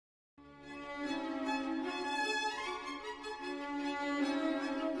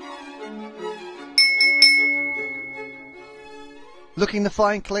Looking to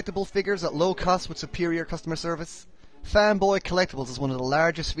find collectible figures at low cost with superior customer service? Fanboy Collectibles is one of the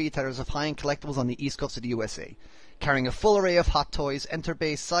largest retailers of high-end collectibles on the east coast of the USA, carrying a full array of hot toys,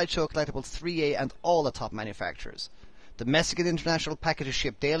 enter-based sideshow collectibles 3A and all the top manufacturers. Domestic and international packages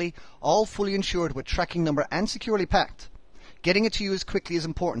shipped daily, all fully insured with tracking number and securely packed. Getting it to you as quickly is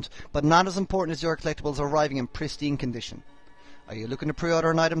important, but not as important as your collectibles arriving in pristine condition. Are you looking to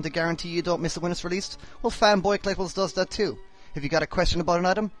pre-order an item to guarantee you don't miss it when it's released? Well, Fanboy Collectibles does that too. If you got a question about an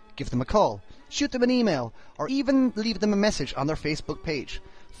item, give them a call, shoot them an email, or even leave them a message on their Facebook page.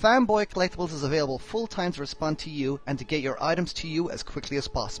 Fanboy Collectibles is available full-time to respond to you and to get your items to you as quickly as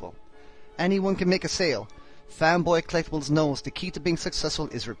possible. Anyone can make a sale. Fanboy Collectibles knows the key to being successful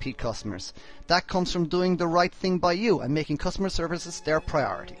is repeat customers. That comes from doing the right thing by you and making customer services their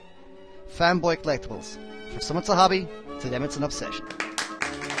priority. Fanboy Collectibles. For some it's a hobby, to them it's an obsession.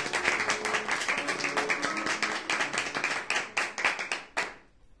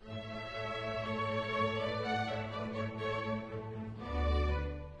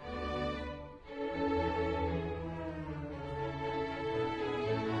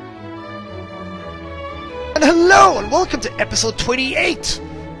 And hello and welcome to episode 28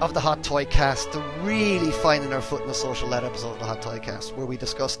 of the Hottoycast, the really finding our foot in the social ladder episode of the Hottoycast, where we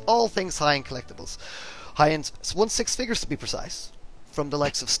discuss all things high-end collectibles. High-end 1/6 figures to be precise, from the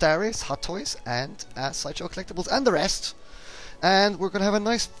likes of Star Race, Hot Toys, and Sideshow Collectibles, and the rest. And we're going to have a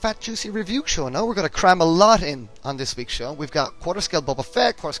nice, fat, juicy review show now. We're going to cram a lot in on this week's show. We've got quarter-scale Boba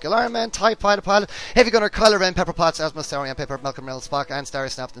Fett, quarter-scale Iron Man, TIE Pilot, Heavy Gunner, Kylo Ren, Pepper Potts, Azmus, Saruman, Pepper, Malcolm Reynolds, Spock, and Star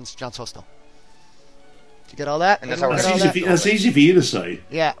Race Snapton's John Sosno. You get all that? And that's easy for you to say.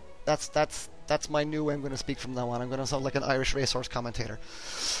 Yeah, that's my new way I'm going to speak from now on. I'm going to sound like an Irish racehorse commentator.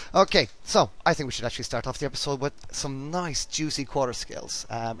 Okay, so I think we should actually start off the episode with some nice, juicy quarter scales.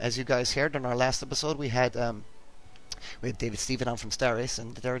 As you guys heard in our last episode, we had David Stephen on from Star Race,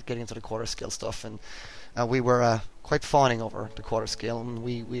 and they're getting into the quarter scale stuff, and we were quite fawning over the quarter scale, and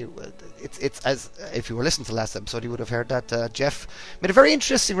it's as if you were listening to the last episode, you would have heard that Jeff made a very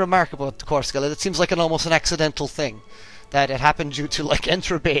interesting remark about the quarter scale. It seems like almost an accidental thing, that it happened due to like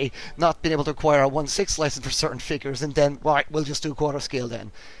Enterbay not being able to acquire a 1/6 license for certain figures, and then right, we'll just do quarter scale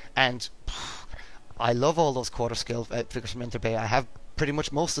then. And I love all those quarter scale figures from Enterbay. I have pretty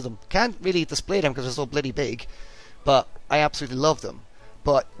much most of them. Can't really display them because they're so bloody big, but I absolutely love them.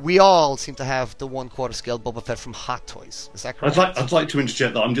 But we all seem to have the 1/4 scale Boba Fett from Hot Toys. Is that correct? I'd like to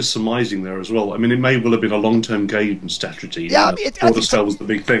interject that I'm just surmising there as well. I mean, it may well have been a long-term game strategy. Yeah, I mean, quarter scale was the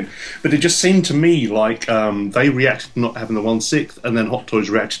big thing. But it just seemed to me like they reacted to not having the 1/6, and then Hot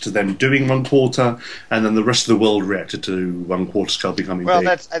Toys reacted to them doing 1/4, and then the rest of the world reacted to 1/4 scale becoming big.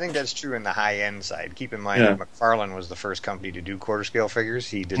 Well, I think that's true in the high-end side. Keep in mind that McFarlane was the first company to do quarter scale figures.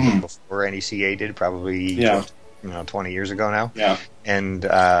 He did them before NECA did, probably 20 years ago now. Yeah. And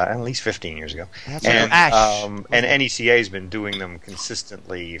at least 15 years ago. That's and Ash. and NECA has been doing them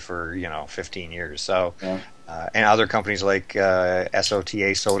consistently for 15 years. So and other companies like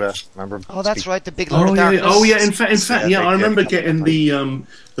SOTA Soda, remember? Oh, that's right, the big Lord of Darkness. Oh yeah, in fact, I remember getting the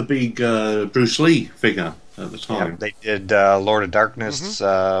big Bruce Lee figure at the time. Yeah, they did Lord of Darkness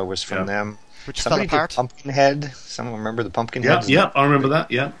was from them. Which Somebody fell apart. did Pumpkinhead. Someone remember the Pumpkinhead? Yeah, I remember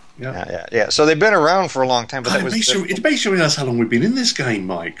that. Yeah. So they've been around for a long time, but it makes you realise how long we've been in this game,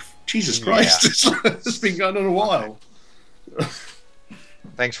 Mike. Jesus Christ, it's been going on a while.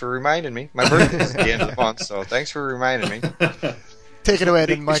 Thanks for reminding me. My birthday's at the end of the month, so thanks for reminding me. Take it away,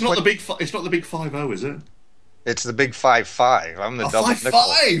 then, Mike. It's not the big 5-0, is it? It's the big 5-5. I'm the double 5-5.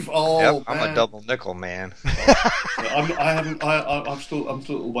 nickel. Oh, yep, I'm a double nickel man. I'm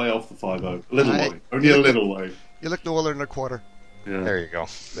still way off the 5-0. A little way, only a little way. You look no older than a quarter. Yeah. There you go.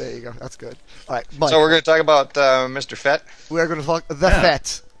 There you go. That's good. All right, Mike. So we're going to talk about Mr. Fett. We're going to talk the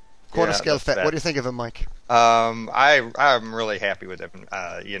Fett, quarter scale Fett. Fett. What do you think of him, Mike? I'm really happy with him.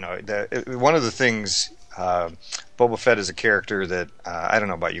 One of the things. Boba Fett is a character that I don't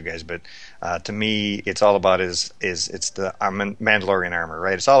know about you guys, but to me, it's all about it's the Mandalorian armor,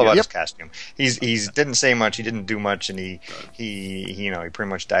 right? It's all about his costume. He's didn't say much, he didn't do much, and he pretty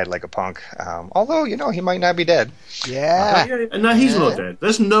much died like a punk. Although he might not be dead. Yeah. No, he's not dead.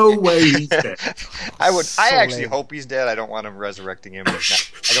 There's no way he's dead. I actually hope he's dead. I don't want him resurrecting him. I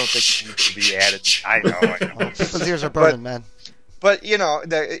don't think he needs to be added. I know. People's ears are burning, man. But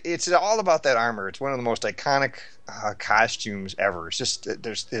it's all about that armor. It's one of the most iconic costumes ever. It's just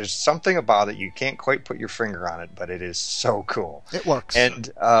there's something about it, you can't quite put your finger on it, but it is so cool. It works. And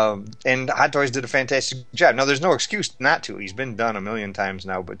Hot Toys did a fantastic job. Now there's no excuse not to. He's been done a million times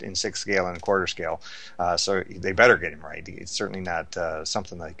now, but in 6 scale and quarter scale. So they better get him right. It's certainly not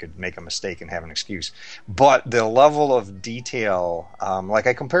something that could make a mistake and have an excuse. But the level of detail, like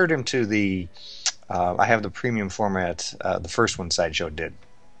I compared him to the I have the premium format, the first one Sideshow did.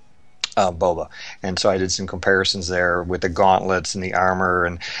 Boba, and so I did some comparisons there with the gauntlets and the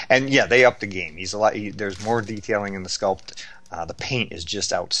armor, and yeah, they upped the game. There's more detailing in the sculpt. The paint is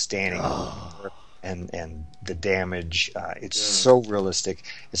just outstanding, and the damage. It's so realistic.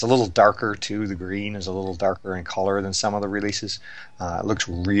 It's a little darker too. The green is a little darker in color than some of the releases. It looks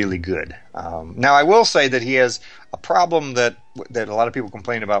really good. Now I will say that he has a problem that a lot of people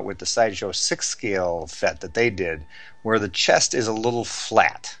complain about with the Sideshow 6 scale Fett that they did, where the chest is a little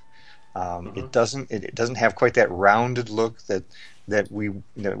flat. It doesn't have quite that rounded look that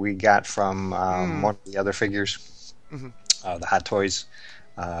we got from one of the other figures, the Hot Toys,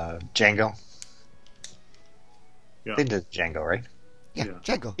 Django. Yeah. They did Django, right? Yeah,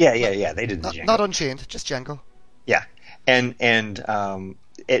 Django. Yeah. They did the Django. Not Unchained, just Django. Yeah, and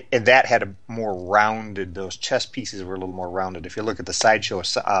that had a more rounded. Those chest pieces were a little more rounded. If you look at the Sideshow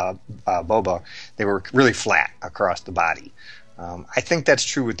Boba, they were really flat across the body. I think that's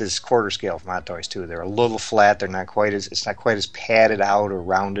true with this quarter scale from Hot Toys too. They're a little flat. They're not quite as padded out or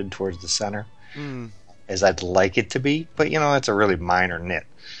rounded towards the center as I'd like it to be. But it's a really minor nit.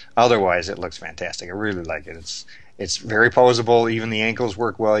 Otherwise, it looks fantastic. I really like it. It's very posable. Even the ankles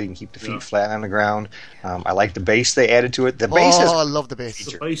work well. You can keep the feet flat on the ground. I like the base they added to it. The base I love the base.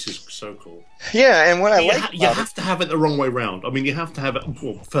 The base is so cool. Yeah, and what I like you have to have it the wrong way round. I mean, you have to have it.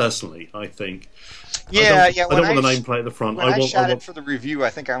 Well, personally, I think. I don't want the nameplate at the front. When I shot it for the review, I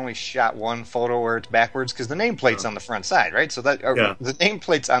think I only shot one photo where it's backwards because the nameplate's on the front side, right? So that the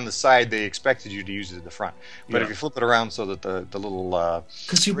nameplate's on the side. They expected you to use it at the front, but if you flip it around so that the little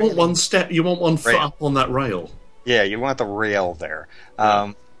because you want one step, you want one foot up on that rail. Yeah, you want the rail there.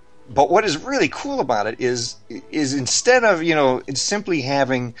 But what is really cool about it is instead of it's simply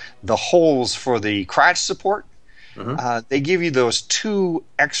having the holes for the crotch support, they give you those 2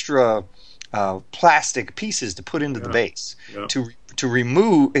 extra plastic pieces to put into the base to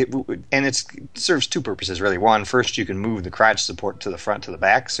remove it, and it serves 2 purposes really. One, first you can move the crotch support to the front to the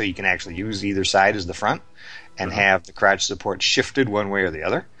back, so you can actually use either side as the front and have the crotch support shifted one way or the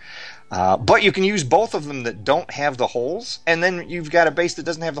other. But you can use both of them that don't have the holes, and then you've got a base that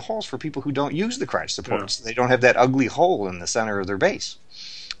doesn't have the holes for people who don't use the crotch supports. They don't have that ugly hole in the center of their base.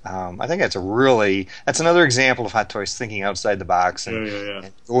 I think that's another example of Hot Toys thinking outside the box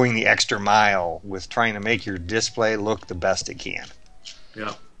and going the extra mile with trying to make your display look the best it can.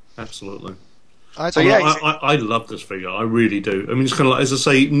 Yeah, absolutely. I love this figure. I really do. I mean, it's kind of like, as I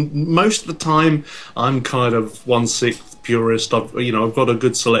say, most of the time I'm kind of 1/6 purist. I've got a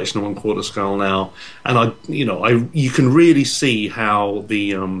good selection of 1/4 scale now, and you can really see how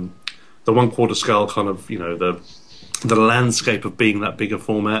the 1/4 scale kind of the landscape of being that bigger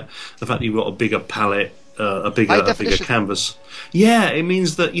format, the fact that you've got a bigger palette, a bigger canvas. Yeah, it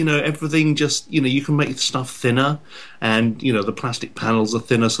means that everything just you can make stuff thinner, and the plastic panels are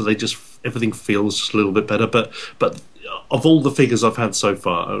thinner, so everything feels just a little bit better. But of all the figures I've had so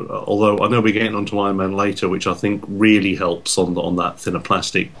far, although I know we're getting onto Iron Man later, which I think really helps on that thinner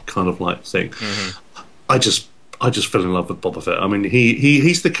plastic kind of like thing. I just fell in love with Boba Fett. I mean,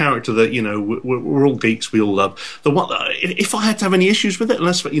 he's the character that we're all geeks, we all love. The one, if I had to have any issues with it,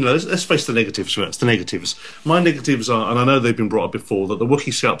 let's face the negatives first. The negatives. My negatives are, and I know they've been brought up before, that the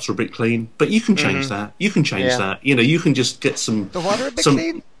Wookiee scalps are a bit clean, but you can change that. You can change that. You can just get some. The what are a bit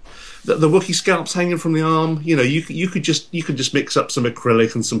clean? The Wookiee scalps hanging from the arm, you could just mix up some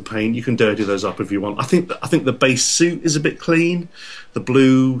acrylic and some paint. You can dirty those up if you want. I think the base suit is a bit clean. The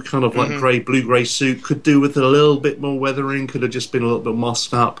blue kind of like blue-grey suit could do with a little bit more weathering. Could have just been a little bit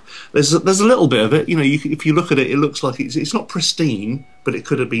mossed up. There's a little bit of it. If you look at it, it looks like it's not pristine, but it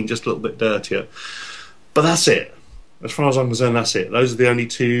could have been just a little bit dirtier. But that's it. As far as I'm concerned, that's it. Those are the only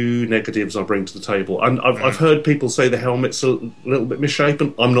 2 negatives I bring to the table. And I've heard people say the helmet's a little bit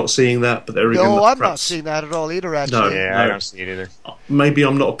misshapen. I'm not seeing that, but there again, I'm not seeing that at all either, actually. No, I don't see it either. Maybe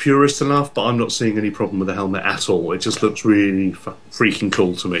I'm not a purist enough, but I'm not seeing any problem with the helmet at all. It just looks really freaking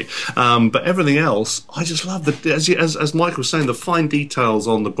cool to me. But everything else, I just love as Mike was saying, the fine details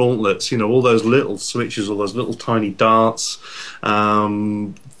on the gauntlets. All those little switches, all those little tiny darts.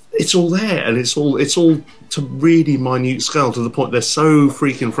 it's all there, and it's all to really minute scale, to the point they're so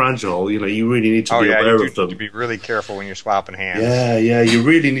freaking fragile. You know, you really need to be aware of them. You need to be really careful when you're swapping hands. Yeah, you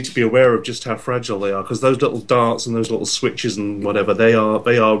really need to be aware of just how fragile they are, because those little darts and those little switches and whatever, they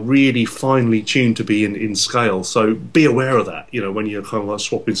are really finely tuned to be in scale. So be aware of that. You know, when you're kind of like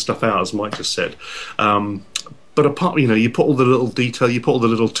swapping stuff out, as Mike just said. But apart, you know, you put all the little detail, you put all the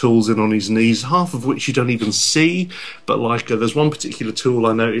little tools in on his knees, half of which you don't even see. But like, there's one particular tool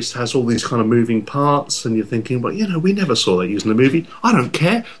I noticed has all these kind of moving parts, and you're thinking, well, you know, we never saw that used in the movie. I don't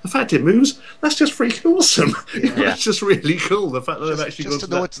care. The fact it moves, that's just freaking awesome. Yeah. That's just really cool. The fact that they've actually just to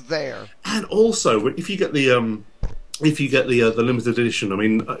know it's there. And also, if you get the limited edition, I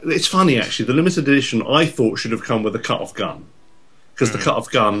mean, it's funny actually. The limited edition I thought should have come with a cut-off gun. Because the cut-off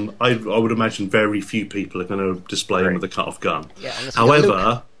gun, I would imagine very few people are going to display them with a cut-off gun. Yeah,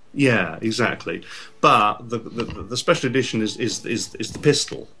 however, yeah, exactly. But the special edition is the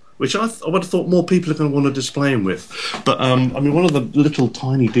pistol, which I would have thought more people are going to want to display him with. But I mean, one of the little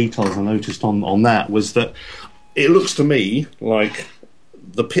tiny details I noticed on that was that it looks to me like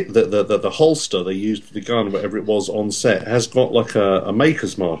the holster they used for the gun, whatever it was on set, has got like a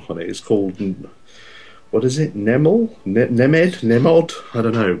maker's mark on it. It's called, what is it? Nemod? I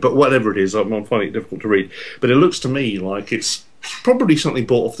don't know. But whatever it is, I'm finding it difficult to read. But it looks to me like it's probably something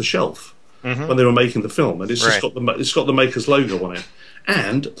bought off the shelf when they were making the film, and it's just got the maker's logo on it.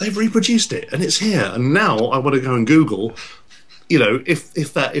 And they've reproduced it, and it's here. And now I want to go and Google, you know, if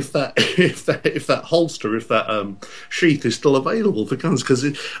that holster, if that sheath is still available for guns, because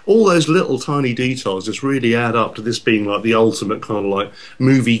all those little tiny details just really add up to this being like the ultimate kind of like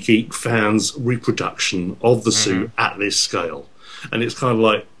movie geek fans reproduction of the suit at this scale. And it's kind of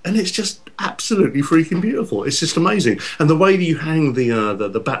like, and it's just absolutely freaking beautiful. It's just amazing. And the way that you hang the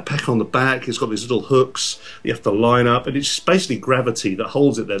backpack on the back, it's got these little hooks you have to line up, and it's just basically gravity that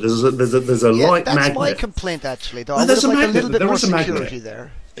holds it there. There's a light magnet. That's my complaint, actually. Though, there's a like magnet. A little bit there more is a security magnet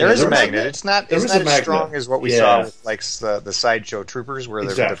there. There is a magnet. It's not as strong as what we saw with like the sideshow troopers, where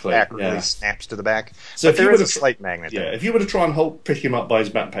the back really snaps to the back. So but there is a slight magnet. Yeah, if you were to try and pick him up by his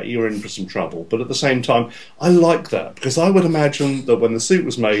backpack, you're in for some trouble. But at the same time, I like that, because I would imagine that when the suit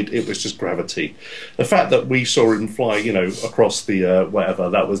was made, it was just gravity. The fact that we saw him fly, you know, across the whatever,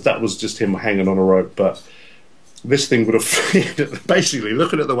 that was just him hanging on a rope. But this thing would have basically,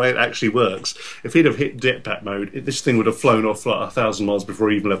 looking at the way it actually works, if he'd have hit jetpack mode, this thing would have flown off like 1,000 miles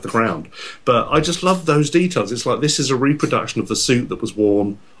before he even left the ground. But I just love those details. It's like, this is a reproduction of the suit that was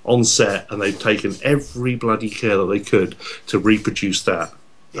worn on set, and they've taken every bloody care that they could to reproduce that.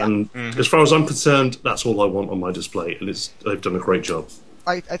 Yeah. And as far as I'm concerned, that's all I want on my display, and they've done a great job.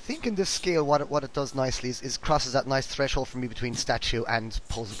 I think in this scale, what it does nicely is crosses that nice threshold for me between statue and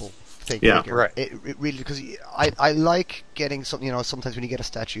posable. Yeah, figure. Right. It really, because I like getting something. You know, sometimes when you get a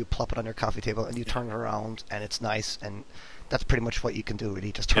statue, you plop it on your coffee table and you turn it around, and it's nice, and that's pretty much what you can do.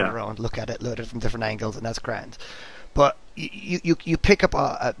 Really, just turn it around, look at it from different angles, and that's grand. But you pick up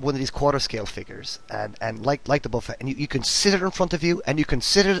one of these quarter scale figures, and like the Boba, and you can sit it in front of you, and you can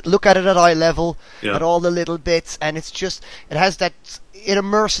look at it at eye level, at all the little bits, and it has that, it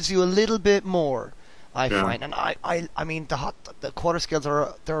immerses you a little bit more, I find. And I mean the quarter scales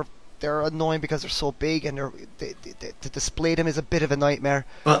they're annoying because they're so big, and to display them is a bit of a nightmare.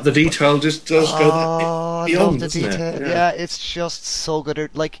 But the detail just does go beyond, I love the doesn't detail. it? Yeah, it's just so good.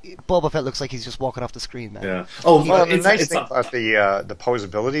 Like, Boba Fett looks like he's just walking off the screen, man. Yeah. Oh, well, the nice thing about the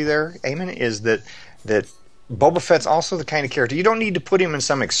posability there, Eamon, is that Boba Fett's also the kind of character, you don't need to put him in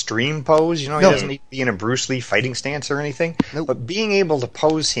some extreme pose. You know, he doesn't need to be in a Bruce Lee fighting stance or anything. Nope. But being able to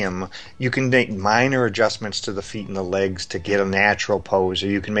pose him, you can make minor adjustments to the feet and the legs to get a natural pose, or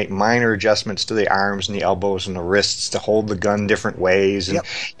you can make minor adjustments to the arms and the elbows and the wrists to hold the gun different ways,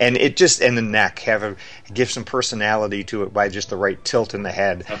 and it just, and the neck, give some personality to it by just the right tilt in the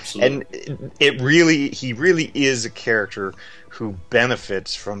head. Absolutely. And he really is a character who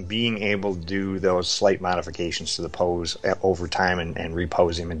benefits from being able to do those slight modifications to the pose over time and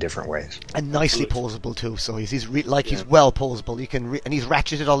repose him in different ways. And nicely posable too. So he's well posable. You can and he's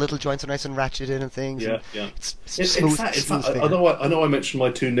ratcheted. All little joints are nice and ratcheted and things. Yeah, and It's smooth, in fact, I know I mentioned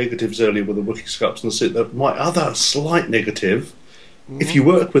my two negatives earlier with the Wookiee sculpts and the suit. My other slight negative, if you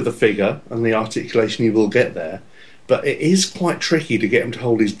work with the figure and the articulation, you will get there. But it is quite tricky to get him to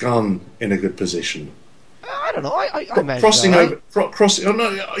hold his gun in a good position. I don't know. I manage crossing over. Crossing. Oh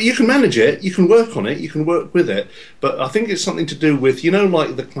no, you can manage it. You can work on it. You can work with it. But I think it's something to do with, you know,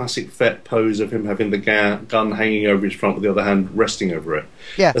 like the classic Fett pose of him having the gun hanging over his front with the other hand resting over it.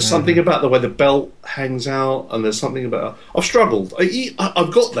 Yeah. There's something about the way the belt hangs out, and there's something about. I've struggled.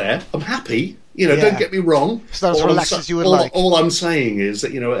 I've got there. I'm happy. Don't get me wrong. It's not as relaxed as you would like. All I'm saying is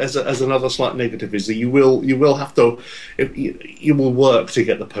that as another slight negative is that you will have to you will work to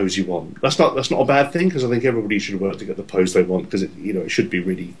get the pose you want. That's not a bad thing, because I think everybody should work to get the pose they want, because it should be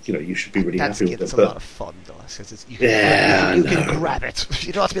really you should be really happy with it. That's a lot of fun though. You can grab it.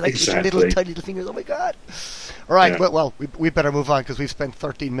 You don't have to be like with your little tiny little fingers. Oh my god! All right, well, we better move on, because we've spent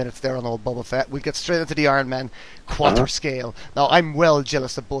 13 minutes there on old Boba Fett. We'll get straight into the Iron Man quarter scale. Now, I'm well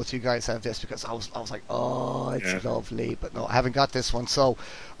jealous that both you guys have this, because I was like, oh, it's lovely, but no, I haven't got this one, so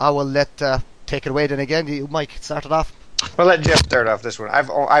I will take it away then again. You, Mike, start it off. Well, let Jeff start off this one.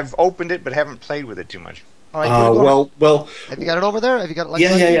 I've opened it, but haven't played with it too much. All right, well. Have you got it over there? Have you got it?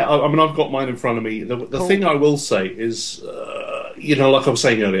 Yeah. I mean, I've got mine in front of me. The thing I will say is, like I was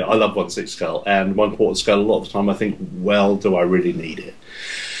saying earlier, I love 1/6 scale and 1/4 scale. A lot of the time, I think, well, do I really need it?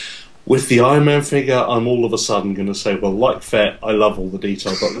 With the Iron Man figure, I'm all of a sudden going to say, well, like Fett, I love all the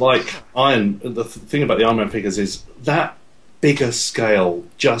detail, but like the thing about the Iron Man figures is that bigger scale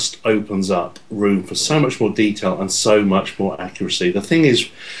just opens up room for so much more detail and so much more accuracy. The thing is,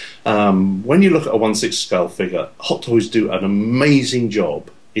 when you look at a 1/6 scale figure, Hot Toys do an amazing job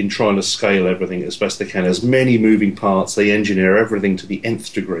in trying to scale everything as best they can. There's many moving parts, they engineer everything to the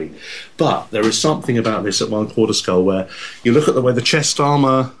nth degree. But there is something about this at 1/4 scale where you look at the way the chest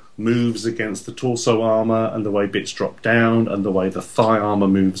armour moves against the torso armour, and the way bits drop down, and the way the thigh armour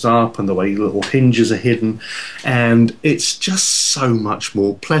moves up, and the way little hinges are hidden, and it's just so much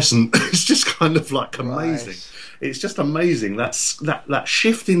more pleasant. It's just kind of like amazing. Right. It's just amazing. That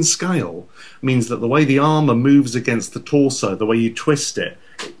shift in scale means that the way the armour moves against the torso, the way you twist it,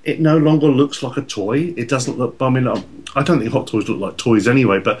 it no longer looks like a toy. It doesn't look... I mean, I don't think Hot Toys look like toys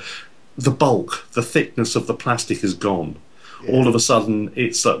anyway, but the bulk, the thickness of the plastic is gone. Yeah. All of a sudden,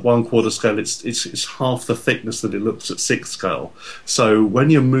 it's at 1/4 scale. It's half the thickness that it looks at 6 scale. So when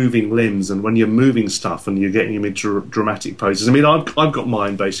you're moving limbs and when you're moving stuff and you're getting them into dramatic poses, I mean, I've got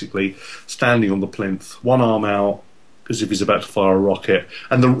mine basically standing on the plinth, one arm out as if he's about to fire a rocket.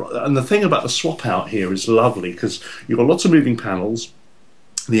 And the thing about the swap out here is lovely, because you've got lots of moving panels.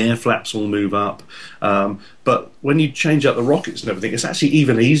 The air flaps will move up, but when you change out the rockets and everything, it's actually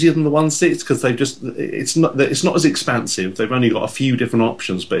even easier than the 1/6, because it's not as expansive. They've only got a few different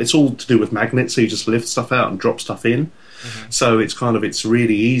options, but it's all to do with magnets, so you just lift stuff out and drop stuff in. Mm-hmm. So it's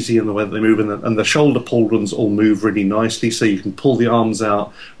really easy in the way that they move, and the shoulder pauldrons all move really nicely, so you can pull the arms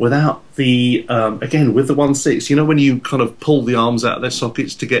out without the again with the 1/6. You know, when you kind of pull the arms out of their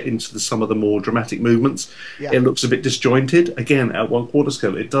sockets to get into some of the more dramatic movements, it looks a bit disjointed. Again, at 1/4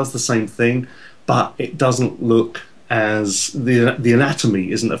 scale, it does the same thing, but it doesn't look as the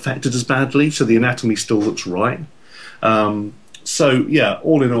anatomy isn't affected as badly, so the anatomy still looks right. So yeah,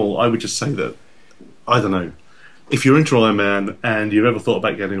 all in all, I would just say that, I don't know, if you're into Iron Man and you've ever thought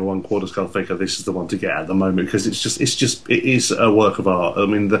about getting a 1/4 scale figure, this is the one to get at the moment, because it is a work of art. I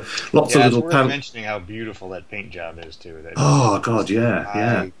mean, lots of little panels. Mentioning how beautiful that paint job is too.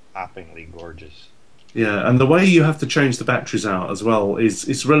 Poppingly gorgeous. Yeah, and the way you have to change the batteries out as well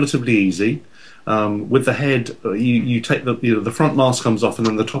is relatively easy. With the head, you take the front mask comes off, and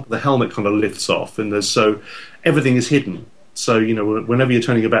then the top of the helmet kind of lifts off, and so everything is hidden. So whenever you're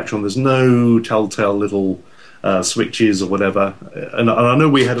turning a battery on, there's no telltale little switches or whatever. And I know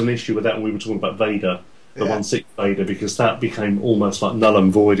we had an issue with that when we were talking about Vader, the 1/6 Vader, because that became almost like null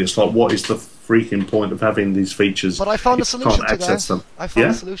and void. It's like, what is the freaking point of having these features? But I found a solution to that. I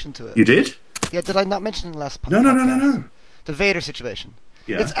found a solution to it. You did? Yeah, did I not mention in the last podcast? No. The Vader situation.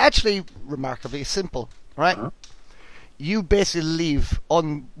 Yeah. It's actually remarkably simple, right? You basically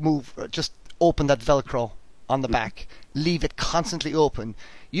just open that Velcro on the back, leave it constantly open.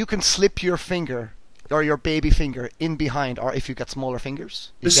 You can slip your finger or your baby finger in behind, or if you got smaller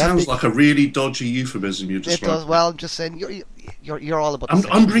fingers. This sounds like a really dodgy euphemism you just. It does. Well, I'm just saying you're all about.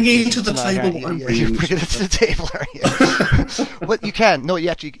 I'm bringing it to the table. You're bringing it to the table, are you? But you can. No,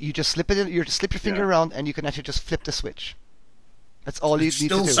 you just slip it in. You just slip your finger around, and you can actually just flip the switch. That's all you need to do.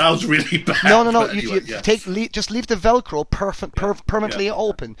 Still sounds really bad. No. Just leave the Velcro permanently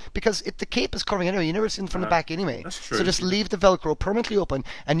open, because the cape is covering anyway. You never see it from the back anyway. That's true. So just leave the Velcro permanently open,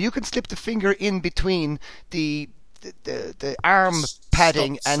 and you can slip the finger in between the arm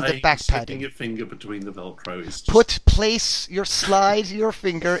padding and the back padding. Slipping your finger between the Velcro is just... slide your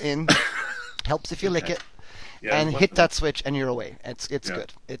finger in. Helps if you lick it. Yeah, and hit that switch, and you're away. It's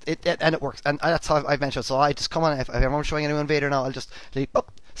good. And it works. And that's how I've mentioned. So I just come on. If I'm showing anyone Vader now, I'll just leave.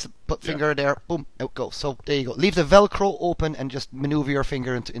 So put finger there, boom, out goes. So there you go. Leave the Velcro open and just maneuver your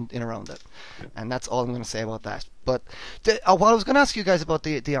finger in around it. And that's all I'm going to say about that. But what I was going to ask you guys about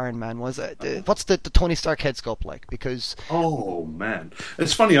the Iron Man was, what's the Tony Stark head sculpt like? Because Oh man,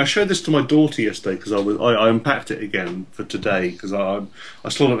 it's funny. I showed this to my daughter yesterday because I unpacked it again for today because I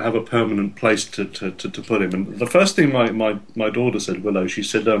still don't have a permanent place to put him. And the first thing my daughter said, Willow, she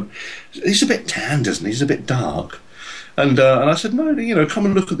said, he's a bit tanned, isn't he? He's a bit dark. And I said, no, come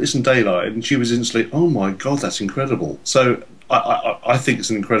and look at this in daylight. And she was instantly, oh my god, that's incredible. So I think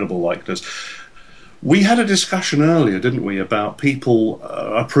it's an incredible likeness. We had a discussion earlier, didn't we, about people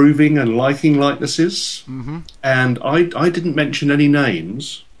approving and liking likenesses, and I didn't mention any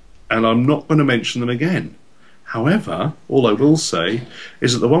names, and I'm not going to mention them again. However, all I will say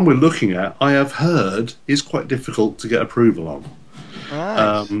is that the one we're looking at, I have heard, is quite difficult to get approval on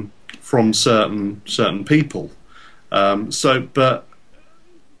from certain people.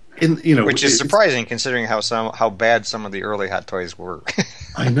 Which is surprising considering how bad some of the early Hot Toys were.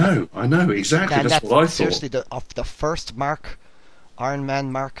 I know, exactly. and that's what I thought. Seriously, the first Iron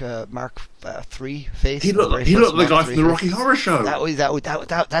Man Mark 3 face. He looked like the guy from the Rocky Horror Show.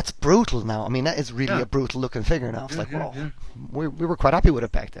 That's brutal now. I mean, that is really a brutal looking figure now. It's we were quite happy with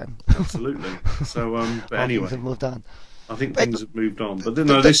it back then. Absolutely. So, but anyway, things have moved on. I think things have moved on, but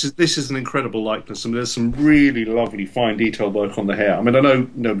no, this is an incredible likeness. I mean, there's some really lovely, fine detail work on the hair. I mean, I know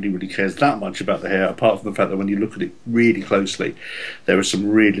nobody really cares that much about the hair, apart from the fact that when you look at it really closely, there is some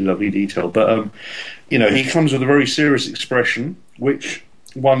really lovely detail. But he comes with a very serious expression, which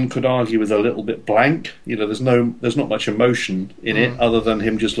one could argue is a little bit blank. There's not much emotion in it other than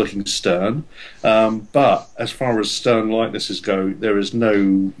him just looking stern. But as far as stern likenesses go, there is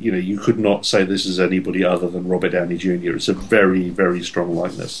no, you could not say this is anybody other than Robert Downey Jr. It's a very, very strong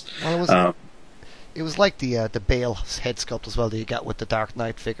likeness. Well, it was like the Bale head sculpt as well that you got with the Dark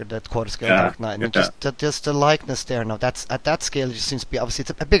Knight figure, the quarter scale Dark Knight, and just the likeness there. Now that's at that scale, it just seems to be obviously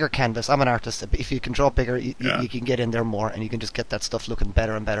it's a bigger canvas. I'm an artist. If you can draw bigger, you can get in there more, and you can just get that stuff looking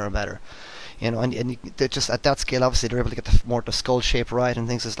better and better and better. And they're just at that scale, obviously they're able to get the skull shape right and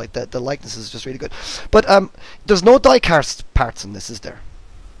things. It's like the likeness is just really good. But there's no die cast parts in this, is there?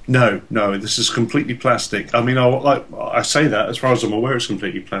 No, this is completely plastic. I mean, I say that as far as I'm aware, it's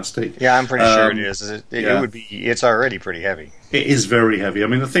completely plastic. Yeah, I'm pretty sure it is. It would be. It's already pretty heavy. It is very heavy. I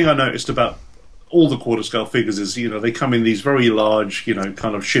mean, the thing I noticed about all the quarter scale figures is, they come in these very large,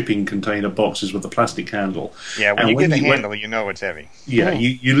 kind of shipping container boxes with a plastic handle. Yeah, when you get the handle, you know it's heavy. Yeah,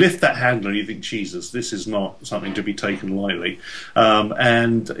 you lift that handle and you think, Jesus, this is not something to be taken lightly.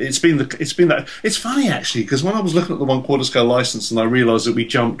 And it's been that. It's funny actually, because when I was looking at the 1/4 scale license and I realised that we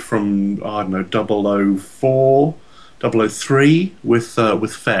jumped from 004, 003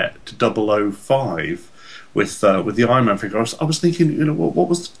 with Fett to 005. With the Iron Man figure, I was thinking, what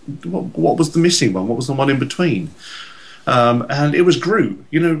was the missing one? What was the one in between? And it was Groot.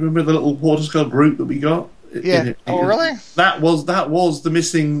 Remember the little quarter scale Groot that we got? Yeah. Really? That was the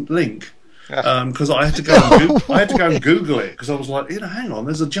missing link. Because I had to go and Google it because I was like, hang on,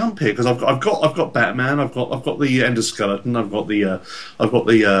 there's a jump here because I've got Batman, I've got the endoskeleton, I've got the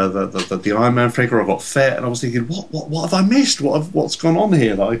Iron Man figure, I've got Fett, and I was thinking, what have I missed? What's gone on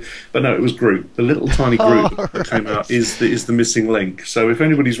here? But no, it was Groot, the little tiny Groot that came out is the missing link. So if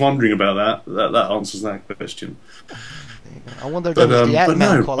anybody's wondering about that answers that question. I wonder if the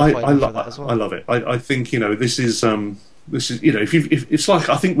Ant-Man qualified for that as well. I love it. I think this is. This is, if it's like,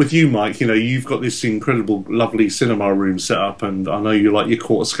 I think with you, Mike, you've got this incredible, lovely cinema room set up, and I know you like your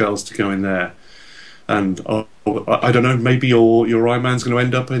quarter scales to go in there. And I don't know, maybe your Iron Man's going to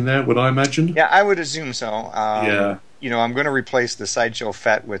end up in there, would I imagine? Yeah, I would assume so. Yeah. I'm going to replace the sideshow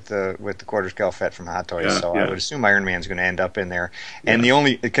Fett with the quarter scale Fett from Hot Toys, I would assume Iron Man's going to end up in there. And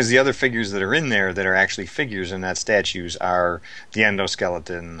because the other figures that are in there that are actually figures in that statues are the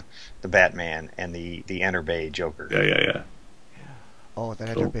endoskeleton, the Batman, and the Enter Bay Joker. Yeah. Oh, that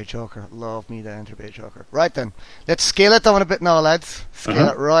Enter Bay Joker. Love me, that Enter Bay Joker. Right then, let's scale it down a bit now, lads. Scale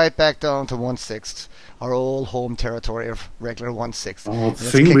it right back down to 1/6. Our old home territory of regular 1/6. Oh,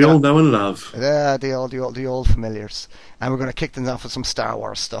 the thing we all know and love. Yeah, the old familiars. And we're going to kick things off with some Star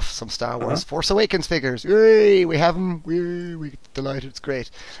Wars stuff. Some Star Wars Force Awakens figures. Yay, we have them. We're delighted. It's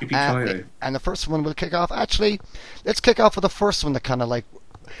great. And the first one we'll kick off. Actually, let's kick off with the first one that kind of like...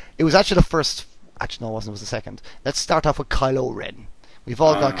 It was actually the first... Actually, no, it wasn't. It was the second. Let's start off with Kylo Ren. We've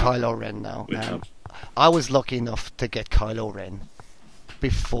all got Kylo Ren now. I was lucky enough to get Kylo Ren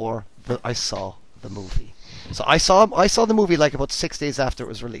before I saw the movie. So I saw the movie like about 6 days after it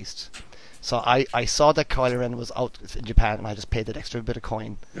was released. So I saw that Kylo Ren was out in Japan, and I just paid that extra bit of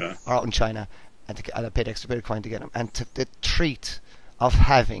coin, or out in China, and I paid extra bit of coin to get him. And the treat of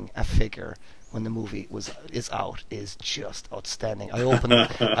having a figure when the movie is out is just outstanding.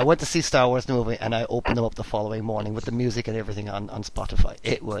 I went to see Star Wars the movie, and I opened them up the following morning with the music and everything on Spotify.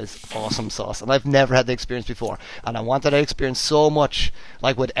 It was awesome sauce, and I've never had the experience before. And I wanted that experience so much,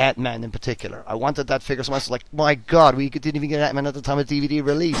 like with Ant-Man in particular. I wanted that figure so much. Like, my God, we didn't even get Ant-Man at the time of DVD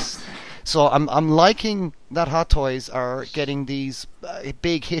release. So I'm liking that Hot Toys are getting these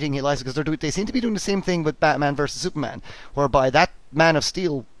big hitting licenses, because they seem to be doing the same thing with Batman versus Superman, whereby that Man of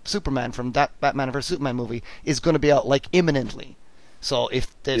Steel Superman from that Batman vs Superman movie is going to be out like imminently. So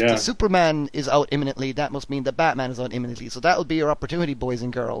if the Superman is out imminently, that must mean the Batman is out imminently. So that'll be your opportunity, boys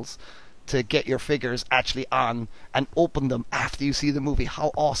and girls, to get your figures actually on and open them after you see the movie.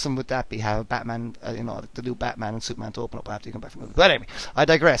 How awesome would that be? Have Batman, the new Batman and Superman to open up after you come back from the movie. But anyway, I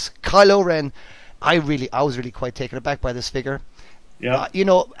digress. Kylo Ren, I was really quite taken aback by this figure. Yeah.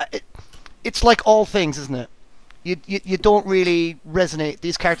 It's like all things, isn't it? You don't really resonate.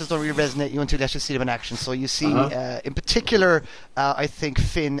 These characters don't really resonate you until you actually see them in action. So you see, in particular, I think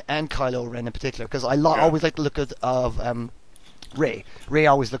Finn and Kylo Ren in particular, because I always like the look of Rey. Rey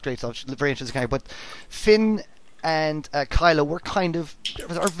always looked great, so very interesting character. But Finn and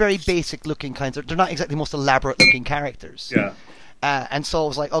Kylo are very basic looking kinds. They're not exactly the most elaborate looking characters. Yeah. And so I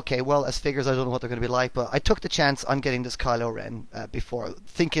was like, okay, well, as figures, I don't know what they're going to be like, but I took the chance on getting this Kylo Ren before,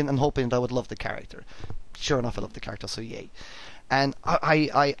 thinking and hoping that I would love the character. Sure enough, I love the character, so yay. And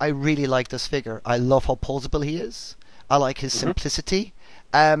I really like this figure. I love how posable he is. I like his simplicity.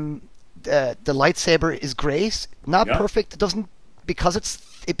 The lightsaber is great, not perfect. It doesn't because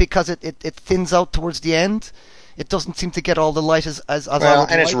it thins out towards the end. It doesn't seem to get all the light as well,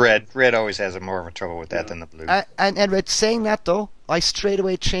 and it's red. Red always has more of a trouble with that than the blue. And Red, saying that though, I straight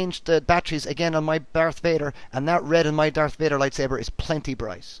away changed the batteries again on my Darth Vader, and that red in my Darth Vader lightsaber is plenty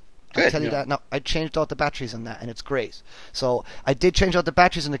bright. Good. I tell you that. No, I changed out the batteries on that, and it's great. So I did change out the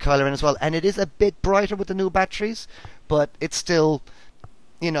batteries in the Kylo Ren as well, and it is a bit brighter with the new batteries, but it's still,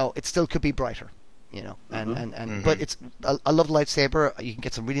 it still could be brighter, but I love the lightsaber. You can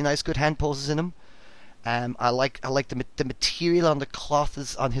get some really nice, good hand poses in him. I like the material on the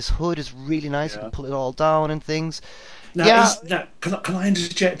cloth on his hood is really nice. You can pull it all down and things. Now, can I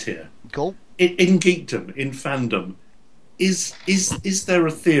interject here? Go. In geekdom, in fandom, is there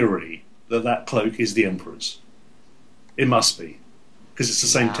a theory that cloak is the Emperor's? It must be, because it's the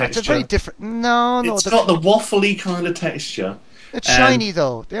same texture. It's very different. No, it's got the waffly kind of texture. It's shiny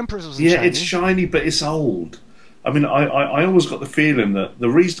though. The Emperor's wasn't shiny. Yeah, it's shiny, but it's old. I mean, I always got the feeling that the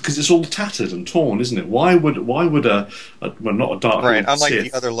reason, because it's all tattered and torn, isn't it? Why would a not a dark right? Unlike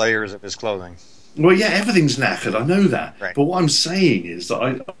Sith, the other layers of his clothing. Well, yeah, everything's knackered. I know that, right. But what I'm saying is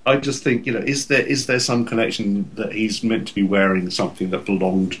that I just think, is there some connection that he's meant to be wearing something that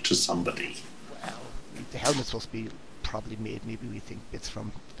belonged to somebody? Well, the helmet's supposed to be probably made. Maybe we think it's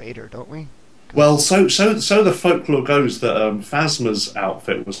from Vader, don't we? Well, so the folklore goes that Phasma's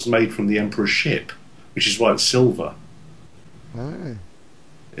outfit was made from the Emperor's ship, which is why it's silver. Oh.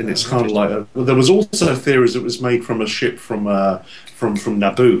 And it's kind of like there was also theories it was made from a ship from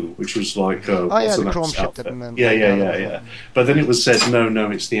Naboo, which was like the chrome ship. Yeah. But then it was said no,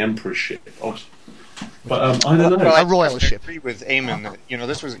 it's the Emperor's ship. But I don't know. Well, a royal ship. I agree with Eamon that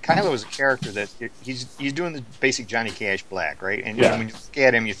Kylo was a character that he's doing the basic Johnny Cash black, right? And when you look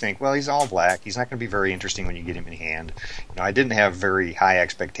at him, you think, well, he's all black. He's not going to be very interesting when you get him in hand. I didn't have very high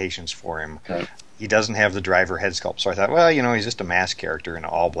expectations for him. Okay. He doesn't have the driver head sculpt, so I thought, well, he's just a mask character in an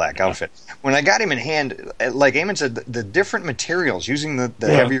all-black outfit. When I got him in hand, like Eamon said, the different materials, using the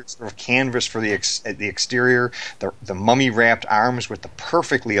heavier sort of canvas for the exterior, the mummy-wrapped arms with the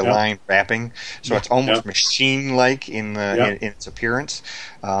perfectly aligned wrapping, so it's almost machine-like in its appearance.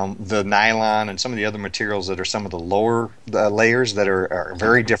 The nylon and some of the other materials that are some of the lower layers that are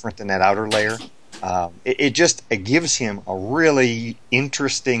very different than that outer layer. It gives him a really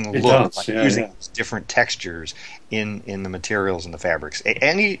interesting look, using these different textures in the materials and the fabrics.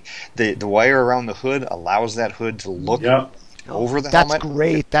 And the wire around the hood allows that hood to look over the helmet. That's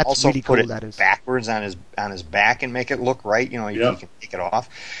great. That's also really cool. That Put is it backwards on his back and make it look right. You can take it off.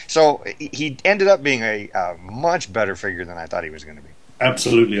 So he ended up being a much better figure than I thought he was going to be.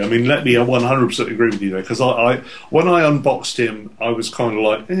 Absolutely. I mean, let me 100% agree with you there, because when I unboxed him, I was kind of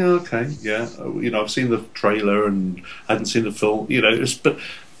like, I've seen the trailer and hadn't seen the film, but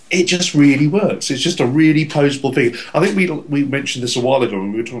it just really works. It's just a really poseable figure. I think we mentioned this a while ago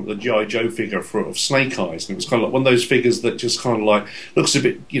when we were talking about the G.I. Joe figure of Snake Eyes, and it was kind of like one of those figures that just kind of like looks a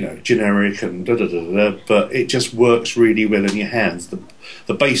bit, generic and but it just works really well in your hands.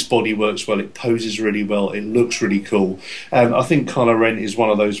 The base body works well. It poses really well. It looks really cool. And I think Kylo Ren is one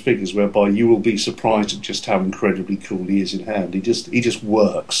of those figures whereby you will be surprised at just how incredibly cool he is in hand. He just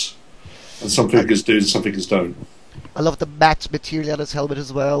works. And some figures do, and some figures don't. I love the matte material on his helmet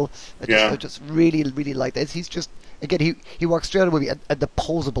as well. I just really, really like that. He's just, again, he works straight away, and the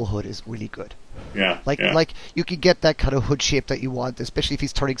posable hood is really good. Like you can get that kind of hood shape that you want, especially if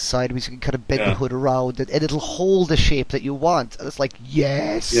he's turning sideways. You can kind of bend the hood around, and it'll hold the shape that you want. And it's like,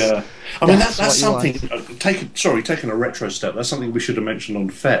 yes. Yeah, I mean that's something. Taking a retro step, that's something we should have mentioned on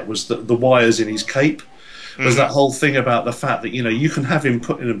Fett was the wires in his cape. There's that whole thing about the fact that you can have him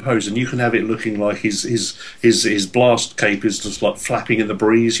put in a pose, and you can have it looking like his blast cape is just like flapping in the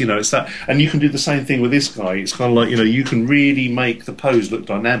breeze. It's that, and you can do the same thing with this guy. It's kind of like you can really make the pose look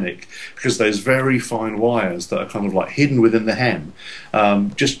dynamic because those very fine wires that are kind of like hidden within the hem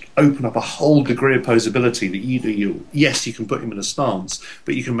just open up a whole degree of posability that you can put him in a stance,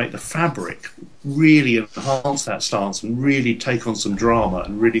 but you can make the fabric really enhance that stance and really take on some drama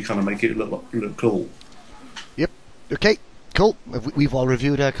and really kind of make it look cool. Okay, cool. We've all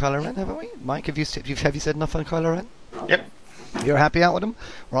reviewed Kylo Ren, haven't we? Mike, have you said enough on Kylo Ren? Yep. You're happy out with him?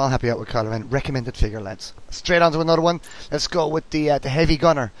 We're all happy out with Kylo Ren. Recommended figure, lads. Straight on to another one. Let's go with the Heavy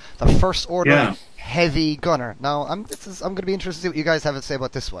Gunner, the First Order Heavy Gunner. Now, I'm going to be interested to see what you guys have to say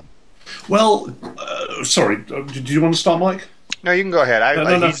about this one. Well, sorry, did you want to start, Mike? No, you can go ahead.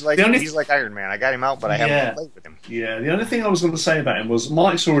 No. He's like Iron Man. I got him out, but I haven't played with him. Yeah, the only thing I was going to say about him was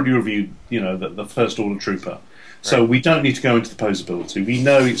Mike's already reviewed, the First Order Trooper. So we don't need to go into the posability. We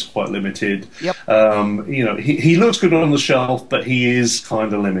know it's quite limited. Yep. He looks good on the shelf, but he is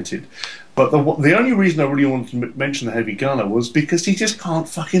kind of limited. But the only reason I really wanted to mention the Heavy Gunner was because he just can't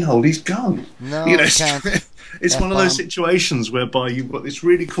fucking hold his gun. No, he can't. It's one of those situations whereby you've got this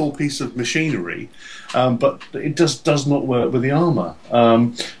really cool piece of machinery, but it does not work with the armour.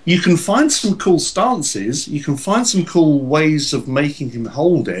 You can find some cool stances, you can find some cool ways of making him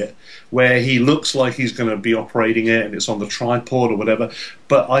hold it, where he looks like he's going to be operating it and it's on the tripod or whatever.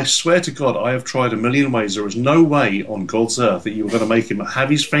 But I swear to God, I have tried a million ways. There is no way on God's earth that you were going to make him have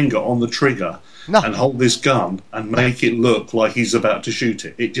his finger on the trigger and hold this gun and make it look like he's about to shoot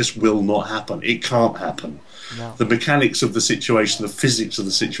it. It just will not happen. It can't happen. No. The mechanics of the situation, the physics of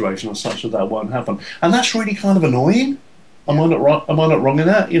the situation are such that won't happen. And that's really kind of annoying. Am I not wrong in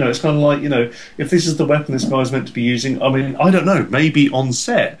that? It's kind of like, if this is the weapon this guy's meant to be using, I mean, I don't know, maybe on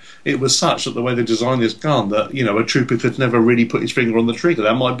set it was such that the way they designed this gun that, a trooper could never really put his finger on the trigger.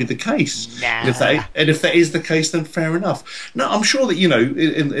 That might be the case. Nah. And if that is the case, then fair enough. No, I'm sure that,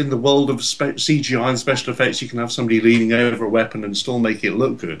 in the world of CGI and special effects, you can have somebody leaning over a weapon and still make it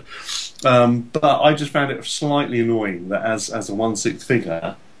look good. But I just found it slightly annoying that as a 1/6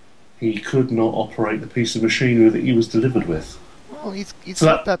 figure, he could not operate the piece of machinery that he was delivered with. Well, he's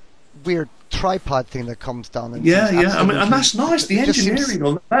got that weird tripod thing that comes down. And I mean, and that's nice. The engineering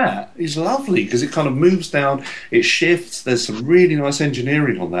on that is lovely because it kind of moves down, it shifts. There's some really nice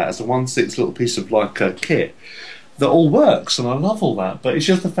engineering on that as a 1/6 little piece of kit that all works, and I love all that. But it's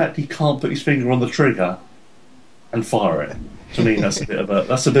just the fact he can't put his finger on the trigger and fire it. To me, that's a bit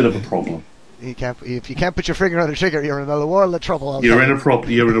of a problem. If you can't put your finger on the trigger, you're in a world of trouble. You're in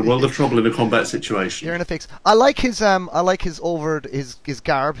a world of trouble in a combat situation. You're in a fix. I like his his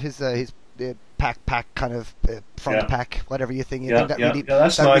garb, his pack kind of front pack, whatever you think.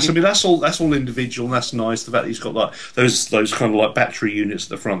 That's nice. I mean, that's all individual, and that's nice. The fact that he's got like those kind of like battery units at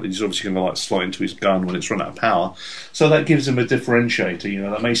the front that he's obviously going to slot into his gun when it's run out of power. So that gives him a differentiator.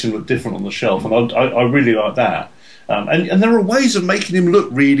 That makes him look different on the shelf, and I really like that. And there are ways of making him look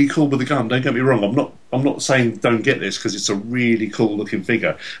really cool with the gun. Don't get me wrong. I'm not saying don't get this because it's a really cool looking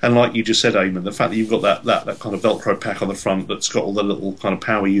figure. And like you just said, Eamon, the fact that you've got that kind of Velcro pack on the front that's got all the little kind of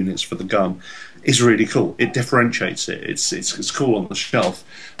power units for the gun is really cool. It differentiates it. It's cool on the shelf.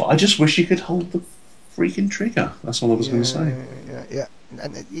 But I just wish you could hold the freaking trigger. That's all I was going to say. Yeah.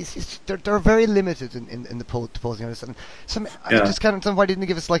 And they're very limited in the posing. I just can't understand why didn't they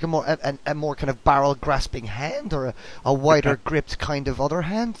give us like a more kind of barrel grasping hand or a wider gripped kind of other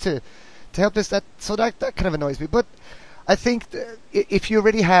hand to help this. That kind of annoys me. But I think if you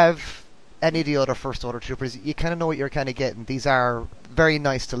already have any of the other First Order troopers, you kind of know what you're kind of getting. These are very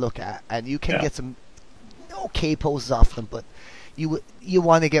nice to look at, and you can get some okay poses off them, but you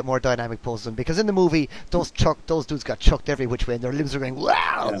want to get more dynamic poses in, because in the movie those dudes got chucked every which way and their limbs are going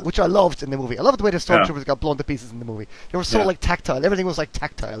wow, which I loved in the movie. I loved the way the stormtroopers got blown to pieces in the movie. They were so like tactile. Everything was like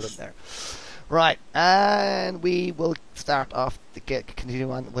tactile in there. Right, and we will start off to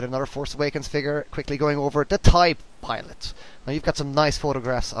continue on with another Force Awakens figure, quickly going over the TIE pilot. Now you've got some nice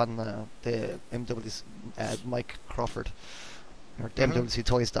photographs on the MW's Mike Crawford or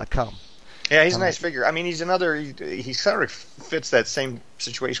MWCtoys.com. Yeah, he's a nice figure. I mean, he's another. He sort of fits that same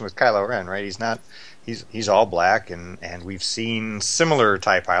situation with Kylo Ren, right? He's not. He's all black, and we've seen similar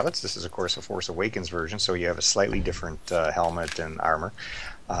TIE pilots. This is, of course, a Force Awakens version, so you have a slightly different helmet and armor.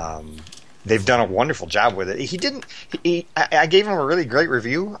 They've done a wonderful job with it. I gave him a really great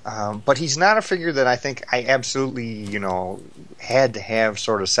review, but he's not a figure that I think I absolutely, had to have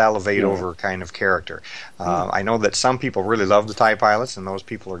sort of salivate over kind of character. I know that some people really love the TIE pilots, and those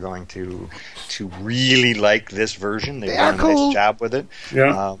people are going to really like this version. They've done a nice job with it.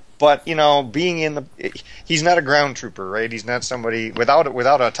 Yeah. But being in he's not a ground trooper, right? He's not somebody without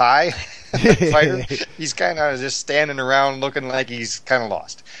a TIE fighter. He's kind of just standing around looking like he's kind of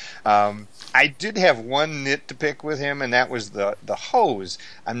lost. I did have one nit to pick with him, and that was the hose.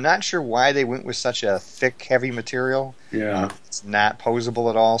 I'm not sure why they went with such a thick, heavy material. Yeah. It's not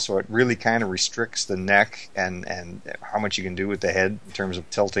posable at all, so it really kind of restricts the neck and how much you can do with the head in terms of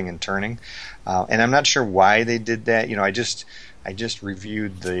tilting and turning. And I'm not sure why they did that. I just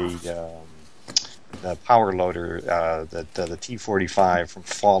reviewed the power loader, the T-45 from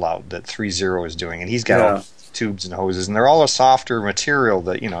Fallout that ThreeZero is doing, and he's got all tubes and hoses, and they're all a softer material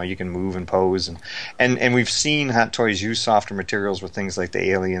that you can move and pose, and we've seen Hot Toys use softer materials with things like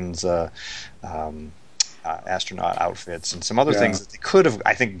the Aliens astronaut outfits and some other things that they could have,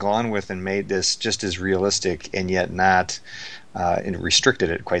 I think, gone with and made this just as realistic and yet not and restricted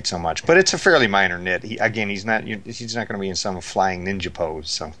it quite so much. But it's a fairly minor nit. He's not going to be in some flying ninja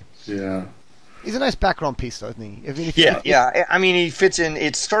pose. So he's a nice background piece, though, isn't he? Yeah. I mean, he fits in.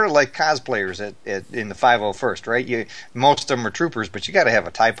 It's sort of like cosplayers in the 501st, right? Most of them are troopers, but you got to have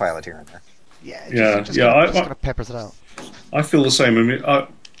a TIE pilot here and there. Just kind of peppers it out. I feel the same. I mean,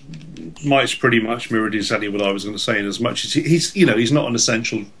 Mike's pretty much mirrored exactly what I was going to say. In as much as he's not an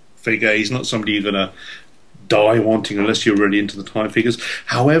essential figure. He's not somebody you're going to die wanting unless you're really into the TIE figures.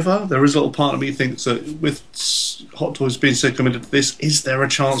 However, there is a little part of me thinks that with Hot Toys being so committed to this, is there a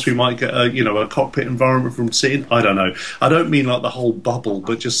chance we might get a cockpit environment from sitting? I don't know. I don't mean like the whole bubble,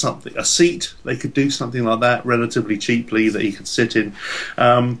 but just something, a seat. They could do something like that relatively cheaply that he could sit in.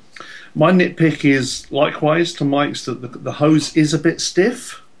 My nitpick is likewise to Mike's that the hose is a bit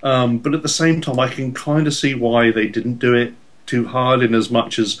stiff, but at the same time I can kind of see why they didn't do it too hard, in as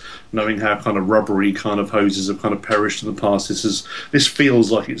much as knowing how kind of rubbery kind of hoses have kind of perished in the past. This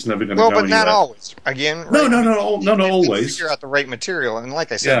feels like it's never going to go anywhere. Well, but not always. Again, right? No, not always. Figure out the right material, and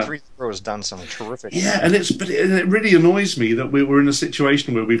like I said, ThreeZero has done some terrific. Yeah, and it really annoys me that we're in a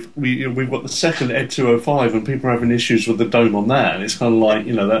situation where we've got the second Ed 205 and people are having issues with the dome on that, and it's kind of like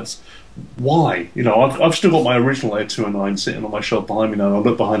that's. Why? I've still got my original Ed 209 sitting on my shelf behind me now, and I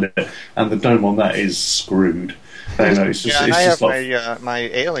look behind it, and the dome on that is screwed. It's just, I have my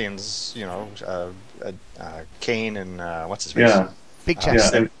aliens, Kane and what's his name? Big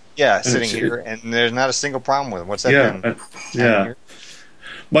chest. Sitting here, and there's not a single problem with him. What's that been?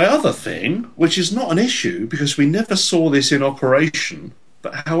 My other thing, which is not an issue because we never saw this in operation,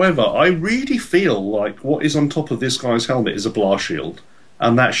 but however, I really feel like what is on top of this guy's helmet is a blast shield,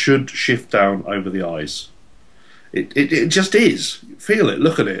 and that should shift down over the eyes. It just is. Feel it.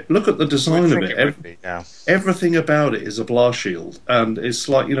 Look at it. Look at the design of it. Everything about it is a blast shield, and it's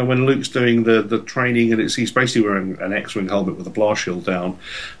like when Luke's doing the training, and he's basically wearing an X-wing helmet with a blast shield down.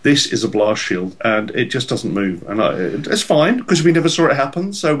 This is a blast shield, and it just doesn't move, and it's fine because we never saw it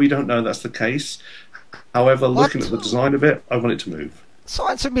happen, so we don't know that's the case. However, looking at the design of it, I want it to move. So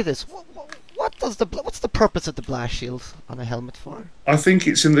answer me this. What's the purpose of the blast shield on a helmet for? I think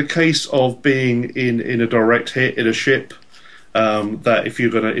it's in the case of being in a direct hit in a ship. That if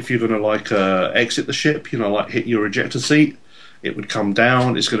you're gonna exit the ship, hit your ejector seat, it would come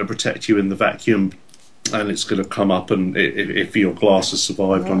down. It's going to protect you in the vacuum, and it's going to come up. And if your glass has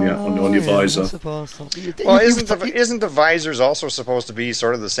survived on your visor. Well, isn't the visors also supposed to be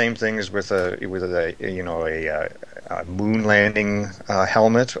sort of the same thing as with a moon landing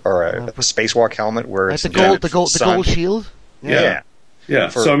helmet or a spacewalk helmet, where it's the gold shield? Yeah.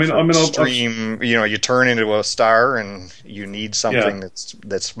 So you turn into a star, and you need something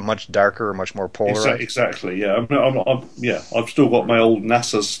that's much darker, much more polarized. Exactly. Yeah. I've still got my old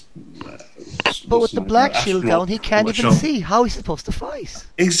NASA's. But with the black shield down, he can't even see how he's supposed to fight.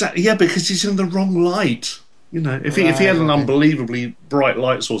 Exactly. Yeah, because he's in the wrong light. You know, if he had an unbelievably bright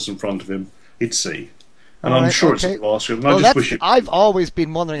light source in front of him, he'd see. And I'm sure it's a glass room. I just wish it. I've always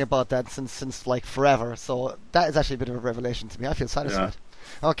been wondering about that since like forever. So that is actually a bit of a revelation to me. I feel satisfied.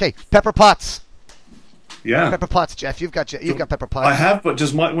 Yeah. Okay, Pepper Potts. Yeah, Pepper Potts, Jeff. You've got Pepper Potts. I have, but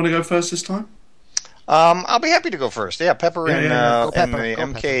does Mike want to go first this time? I'll be happy to go first. Yeah, Pepper in the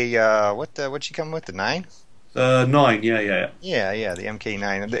MK. Pepper. What'd she come with? The 9? 9. Yeah. Yeah. The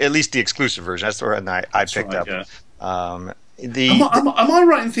MK9. At least the exclusive version. That's the one I picked up. Yeah. Am I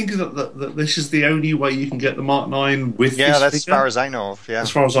right in thinking that this is the only way you can get the Mark 9 with? Yeah, that's figure? as far as I know. Yeah, as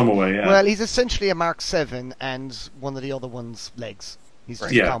far as I'm aware. Yeah. Well, he's essentially a Mark 7 and one of the other one's legs. He's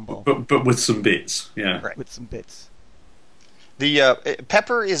just a combo. But with some bits. Yeah. Right. With some bits. The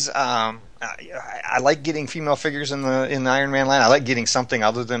Pepper is. I like getting female figures in the Iron Man line. I like getting something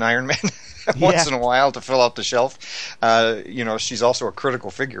other than Iron Man once in a while to fill out the shelf. She's also a critical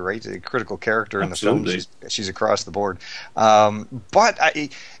figure, right? A critical character in the film. She's across the board. But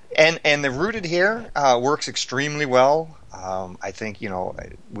the rooted hair works extremely well. I think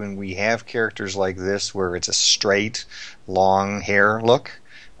when we have characters like this where it's a straight, long hair look,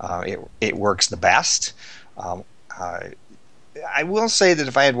 it works the best. I will say that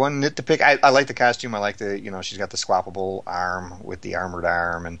if I had one nit to pick, I like the costume. I like she's got the swappable arm with the armored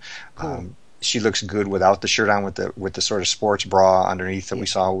arm, and she looks good without the shirt on, with the sort of sports bra underneath that we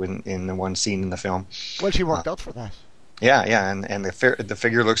saw in the one scene in the film. Well, she worked out for that. Yeah, and the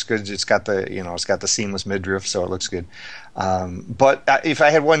figure looks good. It's got the seamless midriff, so it looks good. But if I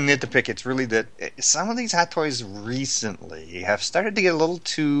had one nit to pick, it's really that some of these Hot Toys recently have started to get a little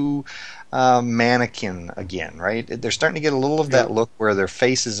too mannequin again, right? They're starting to get a little of that look where their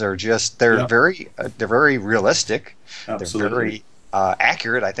faces are just they're very realistic. Absolutely. They're very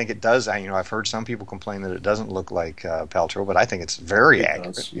accurate. I think it does. I've heard some people complain that it doesn't look like Paltrow, but I think it's very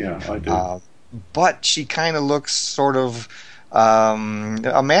accurate. Does. Yeah, I do. But she kind of looks sort of a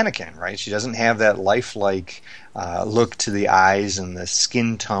mannequin, right? She doesn't have that lifelike look to the eyes and the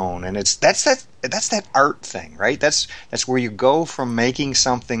skin tone, and that's that art thing, right? That's where you go from making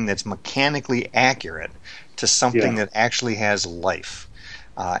something that's mechanically accurate to something that actually has life.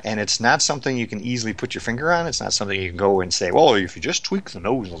 And it's not something you can easily put your finger on. It's not something you can go and say, well, if you just tweak the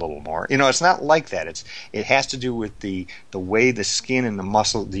nose a little more. It's not like that. It has to do with the way the skin and the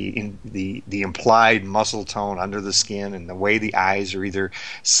muscle, the implied muscle tone under the skin, and the way the eyes are either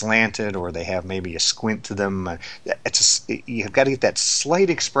slanted or they have maybe a squint to them. You've got to get that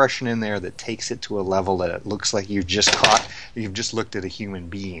slight expression in there that takes it to a level that it looks like you've just looked at a human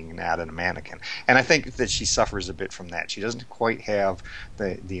being, not at a mannequin. And I think that she suffers a bit from that. She doesn't quite have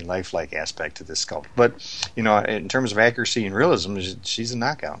the lifelike aspect to this sculpt, but in terms of accuracy and realism, she's a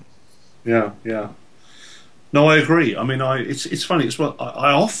knockout. Yeah. No, I agree. I mean, it's funny. It's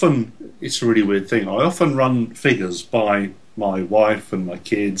a really weird thing. I often run figures by my wife and my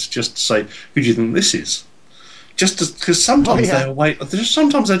kids just to say, who do you think this is? Just because sometimes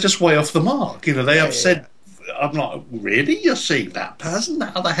sometimes they're just way off the mark. They have said. I'm not really. You're seeing that person?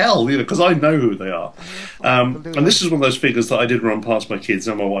 How the hell? Because I know who they are. And this is one of those figures that I did run past my kids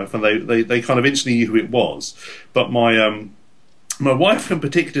and my wife, and they kind of instantly knew who it was. But my wife in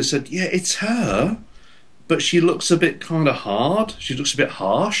particular said, "Yeah, it's her, but she looks a bit kind of hard. She looks a bit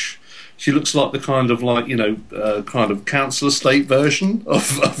harsh. She looks like the kind of council estate version of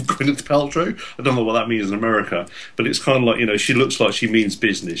Gwyneth Paltrow. I don't know what that means in America, but it's kind of like she looks like she means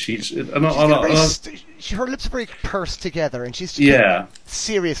business. Her lips are very pursed together, and she's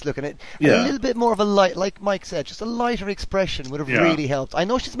serious looking. And a little bit more of a light, like Mike said, just a lighter expression would have really helped. I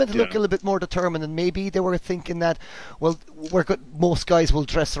know she's meant to look a little bit more determined, and maybe they were thinking that, well, most guys will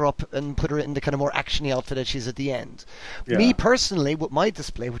dress her up and put her in the kind of more actiony outfit that she's at the end. Yeah. Me personally, with my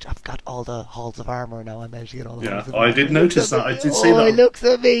display, which I've got all the halls of armor now, I managed to get all the halls of armor. I did notice that. I did see that. It looks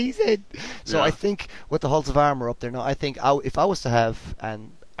amazing. So I think with the halls of armor up there now, I think if I was to have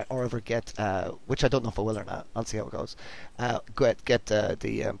or ever get, which I don't know if I will or not, I'll see how it goes, get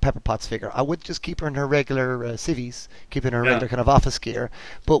the Pepper Potts figure, I would just keep her in her regular civvies, keep her in her regular kind of office gear,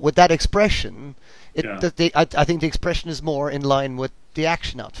 but with that expression, I think the expression is more in line with the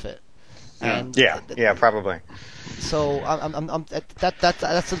action outfit. And probably. So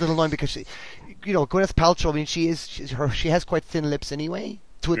that's a little annoying because Gwyneth Paltrow, I mean, she has quite thin lips anyway.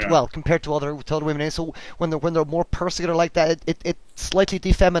 Compared to other women. So when they're more pursed together like that, it slightly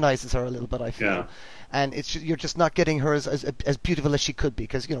defeminizes her a little bit, I feel. And you're just not getting her as beautiful as she could be,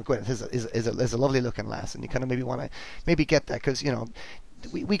 because Gwyneth is a lovely looking lass, and you kind of maybe want to get that, because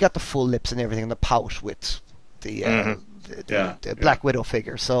we got the full lips and everything and the pout with the Black Widow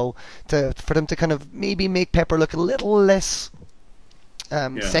figure. So for them to kind of maybe make Pepper look a little less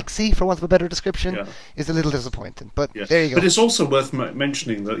sexy, for want of a better description, Yeah. is a little disappointing. But Yeah. there you go. But it's also worth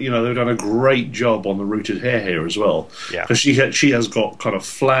mentioning that they've done a great job on the rooted hair here as well. Yeah. Because she has got kind of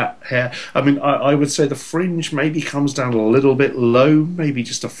flat hair. I mean, I would say the fringe maybe comes down a little bit low, maybe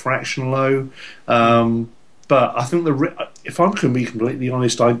just a fraction low. But I think if I'm going to be completely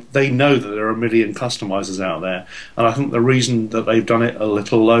honest, they know that there are a million customizers out there, and I think the reason that they've done it a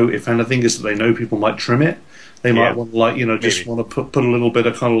little low, if anything, is that they know people might trim it. They might want just want to put a little bit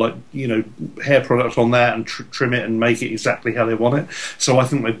of kind of hair product on that and trim it and make it exactly how they want it. So I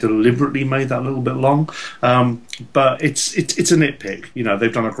think they've deliberately made that a little bit long. But it's a nitpick.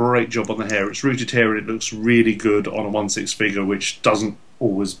 They've done a great job on the hair. It's rooted hair and it looks really good on a 1/6 figure, which doesn't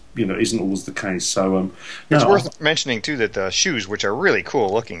always, isn't always the case. So it's worth mentioning too that the shoes, which are really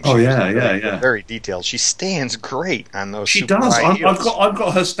cool looking. Oh shoes, yeah. Very detailed. She stands great on those. She does. I've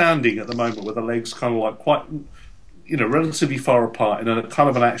got her standing at the moment with her legs kind of like quite, relatively far apart in a kind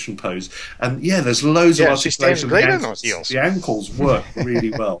of an action pose. And there's loads of articulation. She stands great on those heels. The ankles work really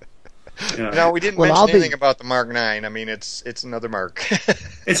well. Yeah. No, we didn't mention anything about the Mark 9. I mean, it's another Mark.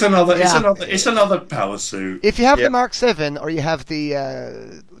 It's another power suit. If you have the Mark 7 or you have the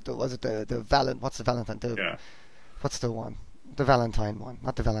what's the Valentine? What's the one? The Valentine one,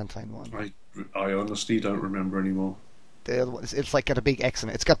 not the Valentine one. I honestly don't remember anymore. It's like got a big X in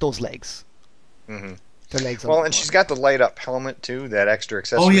it. It's got those legs. Mm-hmm. The legs. Well, and she's got the light up helmet too. That extra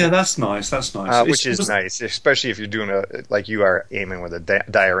accessory. Oh yeah, that's nice. Which is nice, especially if you're doing like you are aiming with a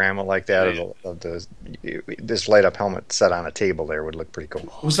diorama like that of this light up helmet set on a table there would look pretty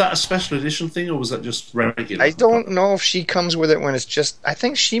cool. Was that a special edition thing or was that just regular? I don't know if she comes with it when it's just. I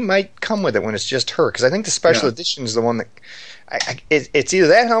think she might come with it when it's just her because I think the special edition is the one that. It's either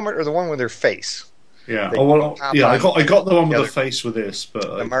that helmet or the one with her face. Yeah. I got the one with the face with this,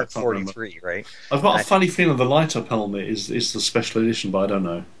 but the Mark 43, right? I've got a funny feeling the light up helmet is the special edition, but I don't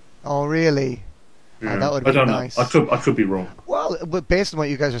know. Oh really? Yeah. That would be nice. I could be wrong. Well, based on what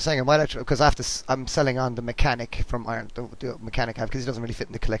you guys are saying, I might actually because I'm selling on the mechanic from Ireland, the mechanic I have because he doesn't really fit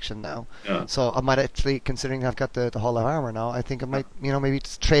in the collection now. Yeah. So I might actually, considering I've got the Hall of Armor now, I think I might maybe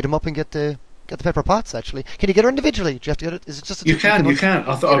just trade him up and get the pepper pots. Actually, can you get her individually? Do you have to get it? Is it just? You can.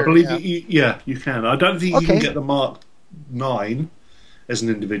 I believe you can. I don't think you can get the Mark 9 as an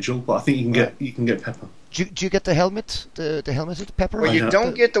individual, but I think you can get Pepper. Do you get the helmet? The helmet with Pepper? Well, you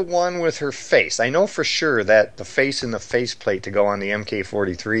don't get the one with her face. I know for sure that the face and the faceplate to go on the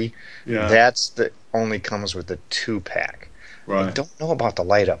MK43. That's only comes with the 2-pack. Right. I don't know about the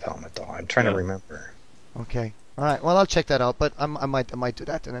light up helmet though. I'm trying to remember. Okay. All right. Well, I'll check that out, but I might do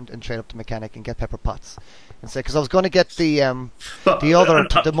that and trade up the mechanic and get pepper pots and say because I was going to get the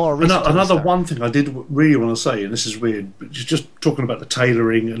more recent. Another one thing I did really want to say, and this is weird, but just talking about the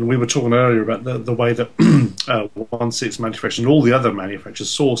tailoring, and we were talking earlier about the way that 1/6 manufacturers and all the other manufacturers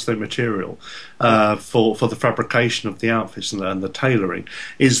source their material for the fabrication of the outfits and the tailoring.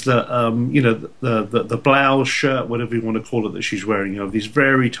 Is that the blouse, shirt, whatever you want to call it, that she's wearing, these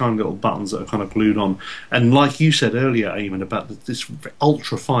very tiny little buttons that are kind of glued on, and like you said earlier, Eamon, about this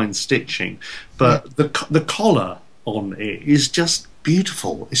ultra fine stitching, but the collar on it is just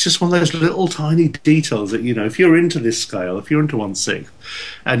beautiful. It's just one of those little tiny details that if you're into this scale, if you're into 1/6,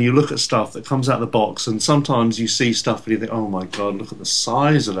 and you look at stuff that comes out of the box, and sometimes you see stuff and you think, oh my god, look at the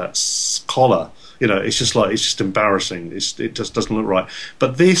size of that collar. It's just embarrassing. It just doesn't look right.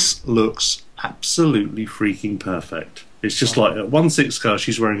 But this looks absolutely freaking perfect. It's just like at 1/6 scale,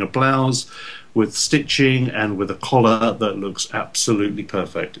 she's wearing a blouse with stitching and with a collar that looks absolutely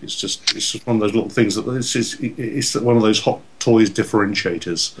perfect. It's just one of those little things that it's one of those Hot Toys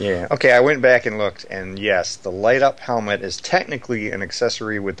differentiators. Yeah. Okay, I went back and looked, and yes, the light up helmet is technically an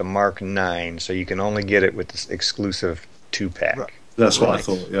accessory with the Mark 9, so you can only get it with this exclusive 2-pack. Right. That's what I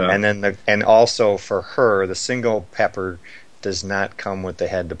thought. Yeah. And then and also for her, the single pepper does not come with the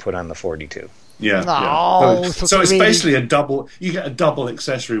head to put on the 42. Yeah. Oh, yeah. So it's basically a double. You get a double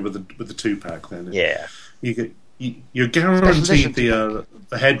accessory with the 2-pack. Then you're guaranteed the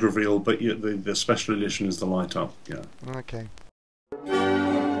head reveal, but the special edition is the light up. Yeah. Okay.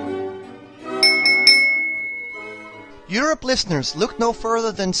 Europe listeners, look no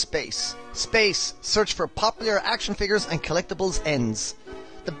further than Space. Space, search for popular action figures and collectibles ends.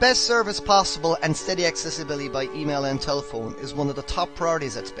 The best service possible and steady accessibility by email and telephone is one of the top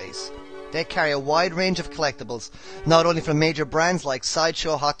priorities at Space. They carry a wide range of collectibles, not only from major brands like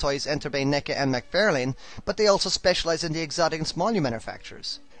Sideshow, Hot Toys, Enterbay, NECA and McFarlane, but they also specialise in the exotic and small new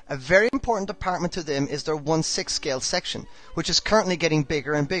manufacturers. A very important department to them is their 1/6 scale section, which is currently getting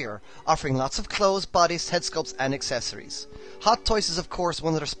bigger and bigger, offering lots of clothes, bodies, head sculpts and accessories. Hot Toys is of course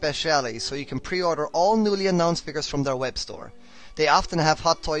one of their specialities, so you can pre-order all newly announced figures from their web store. They often have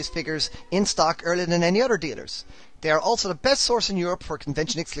Hot Toys figures in stock earlier than any other dealers. They are also the best source in Europe for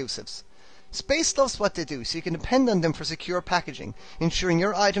convention exclusives. Space loves what they do, so you can depend on them for secure packaging, ensuring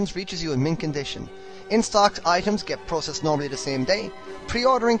your items reaches you in mint condition. In-stock items get processed normally the same day.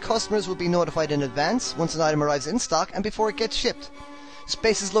 Pre-ordering customers will be notified in advance once an item arrives in stock and before it gets shipped.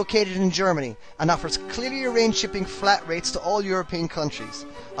 Space is located in Germany and offers clearly arranged shipping flat rates to all European countries.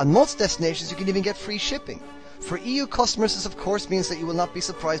 On most destinations you can even get free shipping. For EU customers, this of course means that you will not be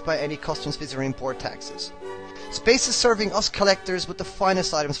surprised by any customs fees or import taxes. Space is serving us collectors with the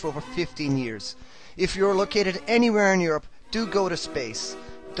finest items for over 15 years. If you're located anywhere in Europe, do go to Space.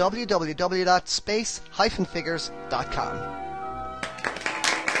 www.space-figures.com.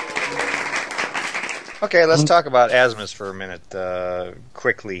 Okay, let's talk about Azmus for a minute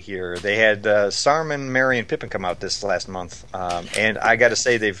quickly here. They had Saruman, Merry, and Pippen come out this last month, and I got to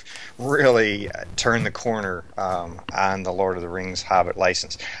say they've really turned the corner on the Lord of the Rings Hobbit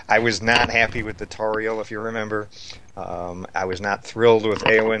license. I was not happy with the Tauriel, if you remember. I was not thrilled with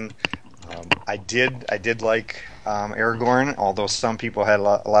Eowyn. I did like Aragorn, although some people had a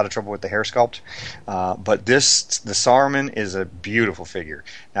lot of trouble with the hair sculpt. But the Saruman is a beautiful figure.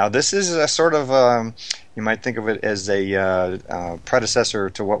 Now, this is a sort of, you might think of it as a predecessor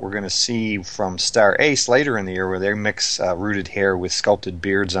to what we're going to see from Star Ace later in the year, where they mix rooted hair with sculpted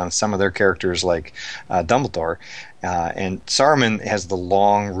beards on some of their characters, like Dumbledore. And Saruman has the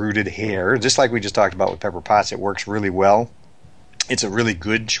long rooted hair, just like we just talked about with Pepper Potts. It works really well. It's a really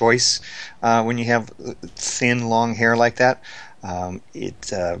good choice when you have thin, long hair like that.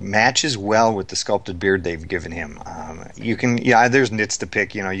 It matches well with the sculpted beard they've given him. There's nits to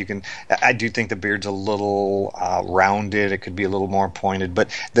pick. I do think the beard's a little rounded. It could be a little more pointed, but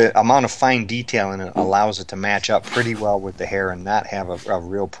the amount of fine detail in it allows it to match up pretty well with the hair and not have a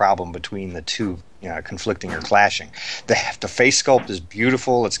real problem between the two. Conflicting or clashing. The face sculpt is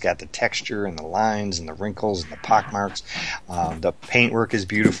beautiful. It's got the texture and the lines and the wrinkles and the pock marks. The paintwork is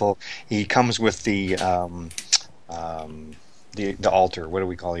beautiful. He comes with the altar. What do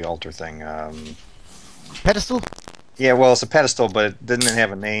we call the altar thing? Pedestal? Yeah, well, it's a pedestal, but it didn't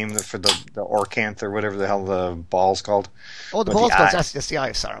have a name for the Orcanth or whatever the hell the ball's called. Oh, the ball's called that's the Eye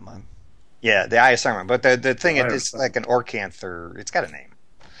of Saruman. Yeah, the Eye of Saruman. But the thing is like an Orcanth, or it's got a name.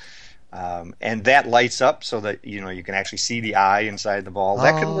 And that lights up so that you can actually see the eye inside the ball.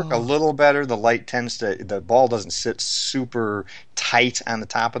 That could work a little better. The light the ball doesn't sit super tight on the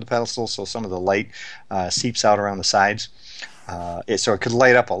top of the pedestal, so some of the light seeps out around the sides. So it could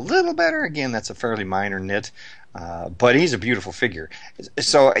light up a little better. Again, that's a fairly minor nit. But he's a beautiful figure.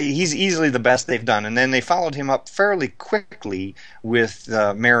 So he's easily the best they've done. And then they followed him up fairly quickly with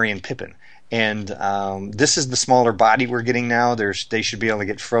Merry and Pippen. And this is the smaller body we're getting now. They should be able to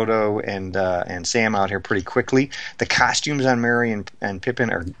get Frodo and Sam out here pretty quickly. The costumes on Merry and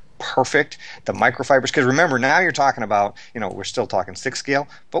Pippin are perfect. The microfibers, because remember, now you're talking about, we're still talking 6 scale,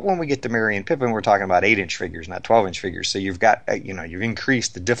 but when we get to Merry and Pippin, we're talking about 8-inch figures, not 12-inch figures. So you've got, you've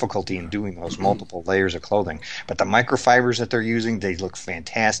increased the difficulty in doing those multiple layers of clothing. But the microfibers that they're using, they look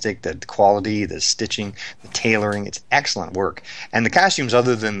fantastic. The quality, the stitching, the tailoring, it's excellent work. And the costumes,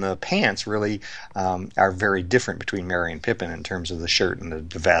 other than the pants, really are very different between Merry and Pippin in terms of the shirt and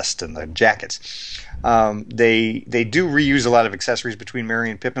the vest and the jackets. They do reuse a lot of accessories between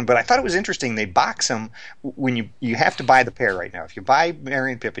Merry and Pippin, but I thought it was interesting. They box them when you have to buy the pair right now. If you buy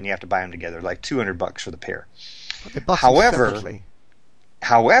Merry and Pippin, you have to buy them together, like $200 for the pair. However,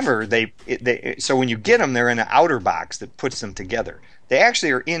 so when you get them, they're in an outer box that puts them together. They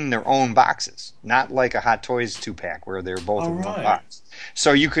actually are in their own boxes, not like a Hot Toys 2-pack where they're both in one box.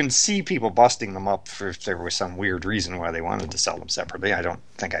 So you can see people busting them up if there was some weird reason why they wanted to sell them separately. I don't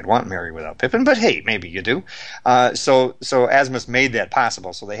think I'd want Merry without Pippin, but hey, maybe you do. So Azmus made that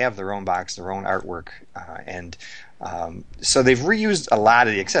possible. So they have their own box, their own artwork, and so they've reused a lot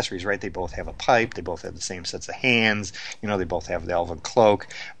of the accessories, right? They both have a pipe. They both have the same sets of hands. They both have the elven cloak.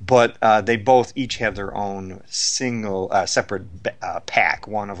 But they both each have their own separate pack.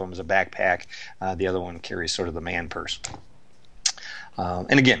 One of them is a backpack. The other one carries sort of the man purse.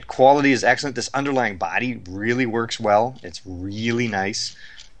 And again, quality is excellent. This underlying body really works well. It's really nice.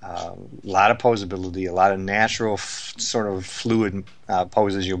 A lot of posability, a lot of natural sort of fluid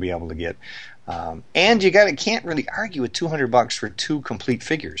poses you'll be able to get. And you can't really argue with $200 for 2 complete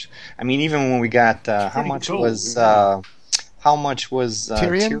figures. I mean, even when we got how much was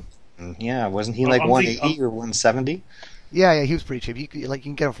Tyrion? Yeah, wasn't he like 180 or 170? Yeah, he was pretty cheap. You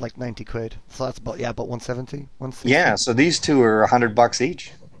can get him for like 90 quid. So that's about 170, 160. Yeah, so these two are $100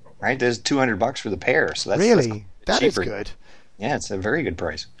 each, right? There's $200 for the pair. So that's really that cheaper. is good. Yeah, it's a very good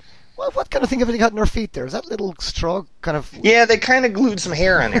price. What kind of thing have they got in their feet there? Is that little straw kind of... Yeah, they kind of glued some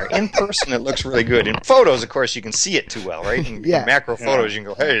hair on there. In person, it looks really good. In photos, of course, you can see it too well, right? In macro photos, you can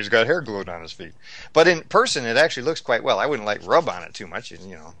go, hey, he's got hair glued on his feet. But in person, it actually looks quite well. I wouldn't like rub on it too much, you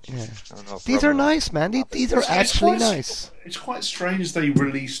know. Yeah. I don't know if These are nice, man. These are actually nice. It's quite strange they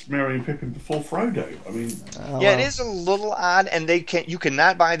released Merry and Pippin before Frodo. I mean, it is a little odd, and you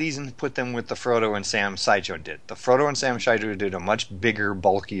cannot buy these and put them with the Frodo and Sam sideshow did. The Frodo and Sam sideshow did a much bigger,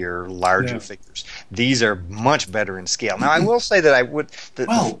 bulkier, larger figures. These are much better in scale. Now, I will say that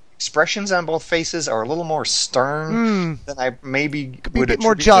the expressions on both faces are a little more stern than I maybe could be a bit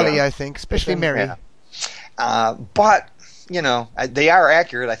more jolly, I think, especially Merry. Yeah. But you know, they are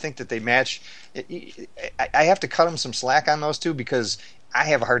accurate. I think that they match. I have to cut them some slack on those two because I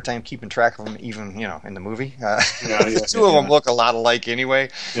have a hard time keeping track of them, even in the movie. The two of them look a lot alike anyway.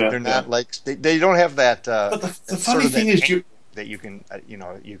 Yeah, they're not like they don't have that. But the funny thing is, that you can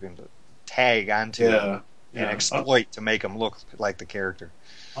you can tag onto and exploit to make them look like the character.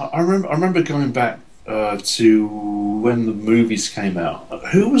 I remember going back to when the movies came out.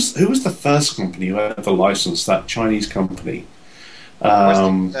 Who was the first company who ever licensed that Chinese company?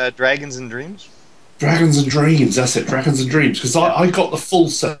 Was it Dragons and Dreams? Dragons and Dreams, that's it, Dragons and Dreams. Because I got the full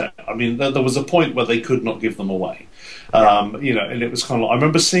set. I mean, there was a point where they could not give them away. And it was kind of like, I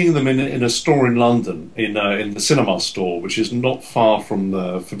remember seeing them in a store in London, in the cinema store, which is not far from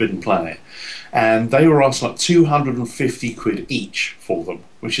the Forbidden Planet. And they were asking like 250 quid each for them,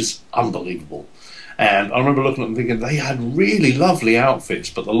 which is unbelievable. And I remember looking at them thinking they had really lovely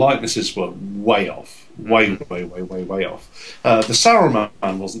outfits, but the likenesses were way off. Way off. The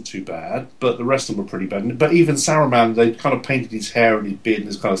Saruman wasn't too bad, but the rest of them were pretty bad. But even Saruman, they kind of painted his hair and his beard in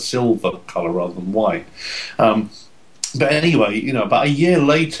this kind of silver colour rather than white. But anyway, about a year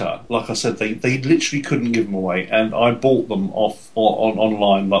later, like I said, they literally couldn't give them away, and I bought them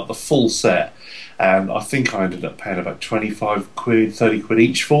online, like the full set, and I think I ended up paying about 25 quid, 30 quid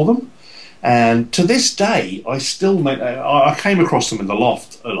each for them. And to this day, I came across them in the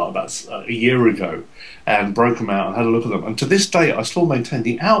loft about a year ago and broke them out and had a look at them. And to this day, I still maintain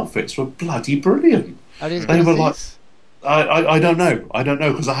the outfits were bloody brilliant. They were like, I don't know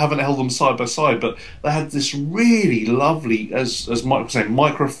because I haven't held them side by side, but they had this really lovely, as Mike was saying,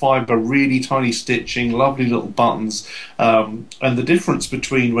 microfiber, really tiny stitching, lovely little buttons, and the difference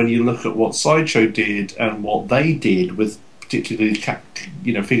between when you look at what Sideshow did and what they did with particularly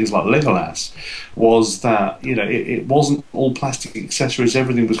figures like Legolas, was that it wasn't all plastic accessories.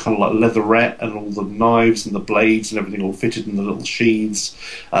 Everything was kind of like leatherette, and all the knives and the blades and everything all fitted in the little sheaths,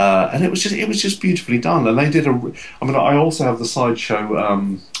 and it was just beautifully done. And they did I also have the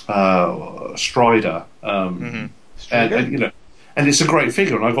Sideshow Strider, and it's a great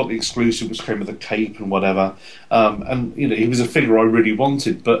figure, and I got the exclusive, which came with a cape and whatever. And he was a figure I really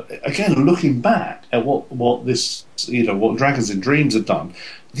wanted. But again, looking back at what this, what Dragons and Dreams had done,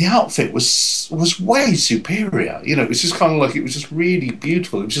 the outfit was way superior. It was just kind of like, it was just really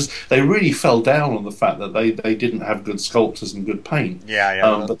beautiful. It was just, they really fell down on the fact that they didn't have good sculptors and good paint.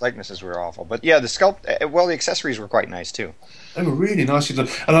 The likenesses were awful. But yeah, the accessories were quite nice too. They were really nicely done,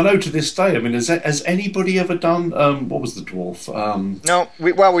 and I know to this day. I mean, has anybody ever done? What was the dwarf? No,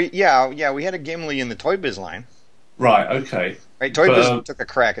 we had a Gimli in the Toy Biz line. Right. Okay. Right. Toy Biz took a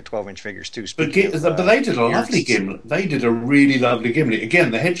crack at 12-inch figures too. But they did a lovely Gimli. They did a really lovely Gimli.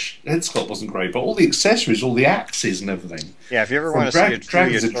 Again, the head sculpt wasn't great, but all the accessories, all the axes and everything. Yeah, if you ever want to see a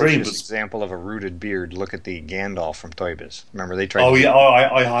truly atrocious example of a rooted beard, look at the Gandalf from Toy Biz. Remember they tried.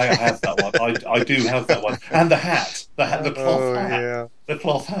 I have that one. I do have that one, and the hat, the cloth hat. Yeah. The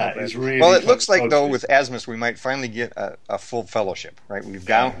cloth hat is really. Well, it looks like though with Azmus we might finally get a full fellowship, right? We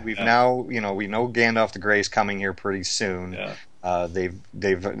know Gandalf the Grey is coming here pretty soon. Yeah. They've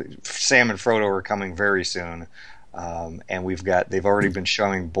Sam and Frodo are coming very soon, and they've already been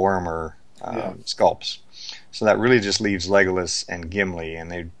showing Boromir sculpts, so that really just leaves Legolas and Gimli, and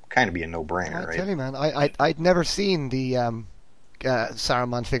they'd kind of be a no-brainer, right? I tell you, man, I'd never seen the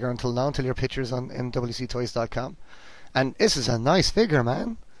Saruman figure until your pictures on WCToys.com, and this is a nice figure,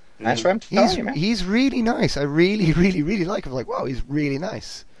 man. That's what I'm telling you, man. He's really nice. I really, really, really like him. Like, wow, he's really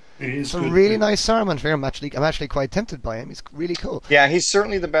nice. It's a really nice Saruman figure. I'm actually quite tempted by him. He's really cool. Yeah, he's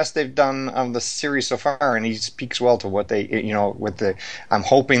certainly the best they've done of the series so far, and he speaks well to what they, I'm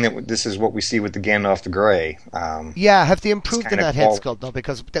hoping that this is what we see with the Gandalf the Grey. Have they improved in that head sculpt though?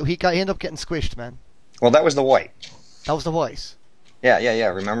 Because he ended up getting squished, man. Well, that was the white. That was the white. Yeah.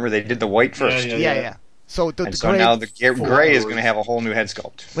 Remember they did the white first. Yeah. So now the Grey is going to have a whole new head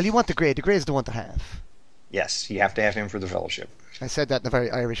sculpt. Well, you want the Grey. The Grey is the one to have. Yes, you have to have him for the Fellowship. I said that in a very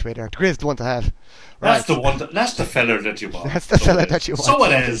Irish way there. The greatest one to have. That's Right. the one. That's the fella that you want. That's the fella that you want. So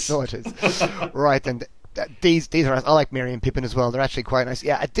it is. So it is. Right, and these are, I like Mary and Pippen as well. They're actually quite nice.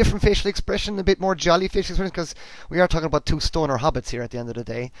 Yeah, a different facial expression, a bit more jolly facial expression, because we are talking about two stoner hobbits here at the end of the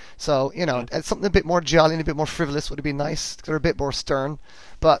day. So, something a bit more jolly and a bit more frivolous would have been nice. They're a bit more stern.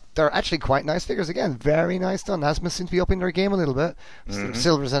 But they're actually quite nice figures. Again, very nice done. Azmus seems to be upping their game a little bit.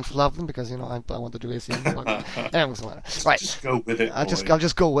 Still resentful of them because, I want to do this. Right. Just go with it. I'll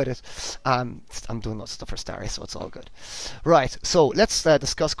just go with it. I'm doing lots of stuff for Starry, so it's all good. Right, so let's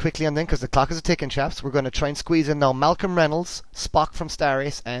discuss quickly, and then, because the clock is a ticking, chaps, we're going to try and squeeze in now Malcolm Reynolds, Spock from Star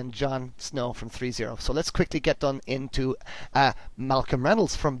Race, and Jon Snow from ThreeZero. So let's quickly get done into Malcolm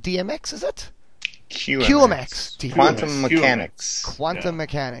Reynolds from DMX, is it? QMX. Quantum Mechanics. Quantum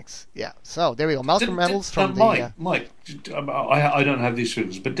Mechanics. Yeah. So there we go. Malcolm Reynolds from Mike. I don't have these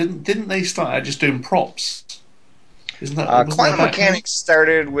figures, but didn't they start out just doing props? Isn't that Quantum Mechanics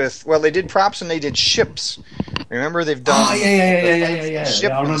started with, well, they did props and they did ships. Remember, they've done ships,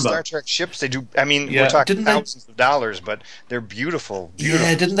 I remember. Star Trek ships. They do. I mean, we're talking thousands of dollars, but they're beautiful.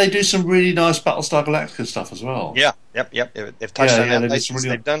 Yeah, didn't they do some really nice Battlestar Galactica stuff as well? Yeah, yep. They've touched on that license.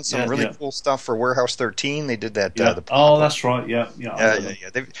 They've done some really cool stuff for Warehouse 13. They did that. That's right. Yeah.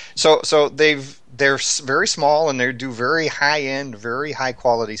 They're very small and they do very high end, very high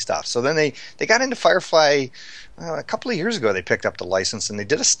quality stuff. So then they got into Firefly. A couple of years ago, they picked up the license and they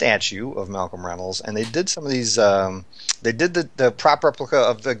did a statue of Malcolm Reynolds, and they did some of these. They did the prop replica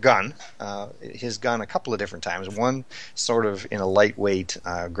of the gun, his gun, a couple of different times. One sort of in a lightweight,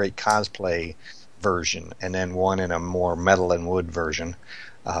 great cosplay version, and then one in a more metal and wood version.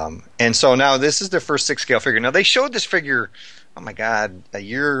 And so now this is their first 6-scale figure. Now they showed this figure, oh my God, a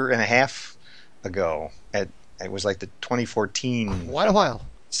year and a half ago. It was like the 2014. Quite a while.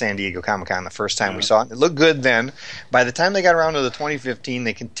 San Diego Comic-Con the first time we saw it. It looked good then. By the time they got around to the 2015,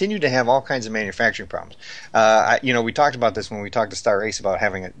 they continued to have all kinds of manufacturing problems. We talked about this when we talked to Star Race about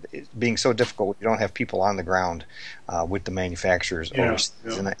having it being so difficult. You don't have people on the ground with the manufacturers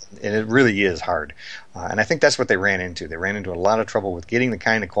overseas, and it really is hard. And I think that's what they ran into. They ran into a lot of trouble with getting the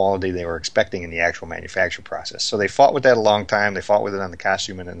kind of quality they were expecting in the actual manufacture process. So they fought with that a long time. They fought with it on the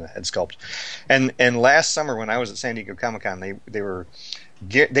costume and in the head sculpt. And last summer when I was at San Diego Comic-Con,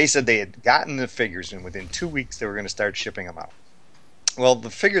 they said they had gotten the figures, and within 2 weeks they were going to start shipping them out. Well,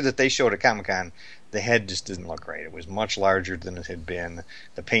 the figure that they showed at Comic-Con, the head just didn't look right. It was much larger than it had been.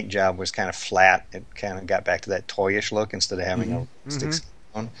 The paint job was kind of flat. It kind of got back to that toyish look instead of having a stick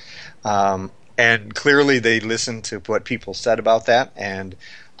on. And clearly they listened to what people said about that, and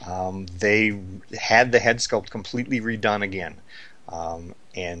they had the head sculpt completely redone again.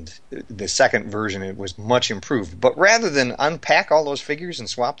 And the second version, it was much improved. But rather than unpack all those figures and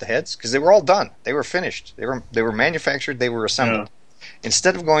swap the heads, because they were all done, they were finished, they were manufactured, they were assembled.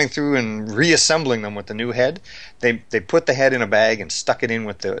 Instead of going through and reassembling them with the new head, they put the head in a bag and stuck it in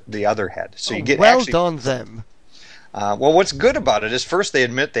with the other head. So you get done them. Well, what's good about it is, first, they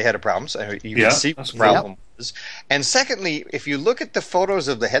admit they had a problem. So you can see what the problem was. And secondly, if you look at the photos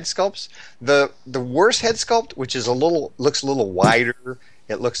of the head sculpts, the worst head sculpt, which is looks a little wider,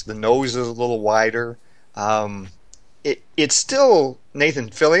 the nose is a little wider. It's still Nathan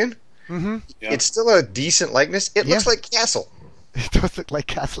Fillion. Mm-hmm. Yeah. It's still a decent likeness. It looks like Castle. It does look like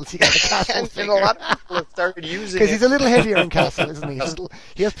Castle. He got a Castle and a lot of people have started using it. Because he's a little heavier in Castle, isn't he?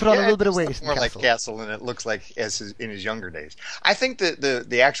 He has put on a little bit of weight. More like Castle than it looks like in his younger days. I think that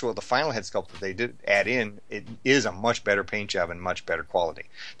the final head sculpt that they did add in, it is a much better paint job and much better quality.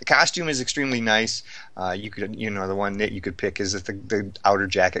 The costume is extremely nice. The one that you could pick is that the outer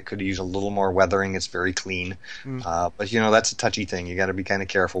jacket could use a little more weathering. It's very clean, but that's a touchy thing. You got to be kind of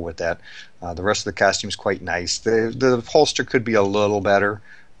careful with that. The rest of the costume is quite nice. The holster could be a little better,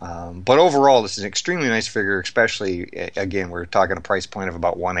 but overall, this is an extremely nice figure. Especially, again, we're talking a price point of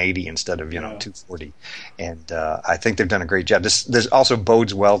about $180 instead of $240, and I think they've done a great job. This also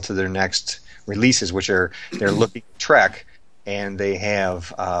bodes well to their next releases, which they're looking at Trek, and they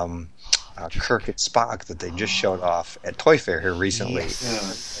have Kirk and Spock that they just showed off at Toy Fair here recently.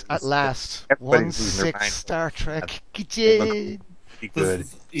 Yes. At last, 1/6 Star Trek. Good.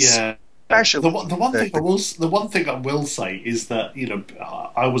 Yeah. The one thing I will say is that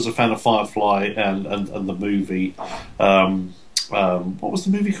I was a fan of Firefly and the movie. What was the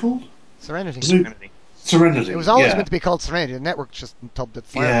movie called? Serenity. Serenity. It was always meant to be called Serenity. The network just dubbed it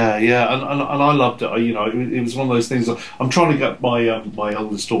Fire. Yeah, and I loved it. You know, it was one of those things. I'm trying to get my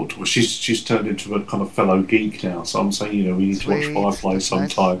oldest daughter to. She's turned into a kind of fellow geek now. So I'm saying, you know, we need to watch Firefly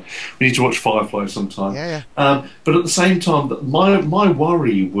sometime. Nice. We need to watch Firefly sometime. Yeah. But at the same time, my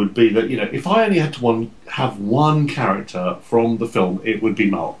worry would be that, you know, if I only had to have one character from the film, it would be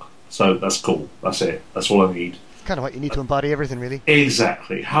Malk. So that's cool. That's it. That's all I need. Kind of what you need to embody everything, really.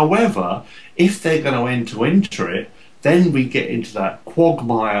 Exactly. However, if they're going to enter it, then we get into that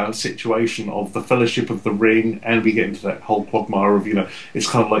quagmire situation of the Fellowship of the Ring, and we get into that whole quagmire of, you know, it's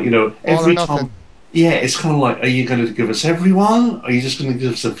kind of like, you know, every time. Yeah, it's kind of like, are you going to give us everyone? Or are you just going to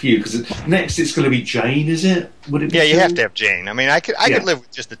give us a few? Because next it's going to be Jane, is it? Would it be? Yeah, you have to have Jane. I mean, I could live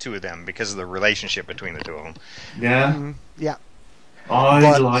with just the two of them because of the relationship between the two of them. Yeah. Mm-hmm. Yeah.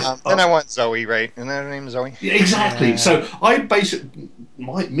 Then I want Zoe, right? Isn't that her name, Zoe? Yeah, exactly. Yeah. So I basically,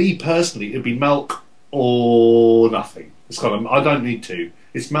 me personally, it'd be Malk or nothing. It's kind of, I don't need to.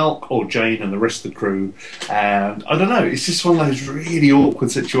 It's Malk or Jane and the rest of the crew, and I don't know. It's just one of those really awkward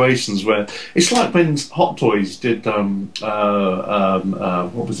situations where it's like when Hot Toys did what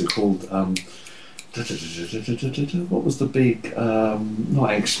was it called? What was the big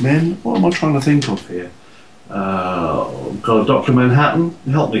not X-Men? What am I trying to think of here? God, Dr. Manhattan,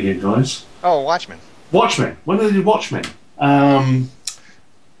 help me here, guys. Oh, Watchmen. When they did Watchmen,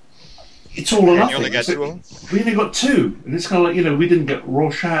 it's all or nothing. You only got two of them? We only got two, and it's kind of like, you know, we didn't get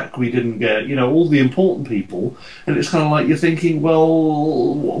Rorschach, we didn't get, you know, all the important people, and it's kind of like you're thinking,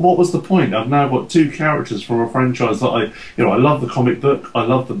 well, what was the point? I've now got two characters from a franchise that I love the comic book, I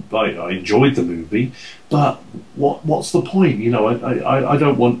enjoyed the movie, but what's the point? You know,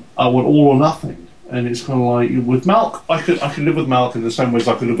 I want all or nothing. And it's kind of like with Malk, I could live with Malk in the same way as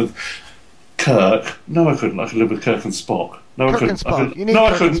I could live with Kirk. No, I couldn't. I could live with Kirk and Spock. No, I couldn't. I couldn't. No,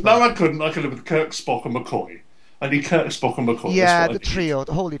 I couldn't. I could live with Kirk, Spock, and McCoy. I need Kirk, Spock, and McCoy. Yeah, the trio,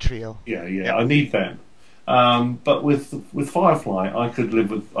 the holy trio. Yeah. Yep. I need them. But with Firefly, I could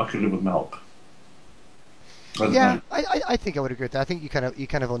live with Malk. I think I would agree with that. I think you kind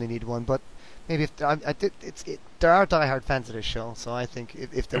of only need one, but maybe if there are diehard fans of this show, so I think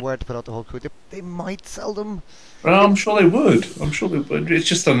if they were to put out the whole crew, they might sell them. Well, I'm sure they would. It's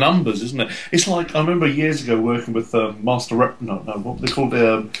just the numbers, isn't it? It's like I remember years ago working with what they called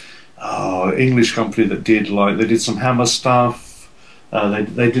English company that did some Hammer stuff.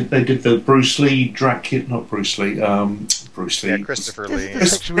 They did the Bruce Lee Dracula, not Bruce Lee. Bruce Lee. Yeah, Christopher Lee.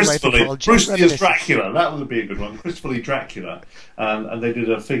 Christopher Lee. Bruce Lee as Dracula. That would be a good one. Christopher Lee Dracula, and they did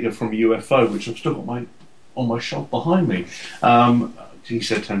a figure from UFO, which I've still got on my shelf behind me. He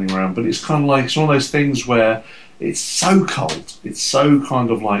said turning around, but it's kind of like it's one of those things where it's so cold. It's so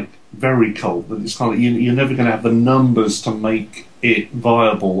kind of like very cold that it's kind of you're never going to have the numbers to make it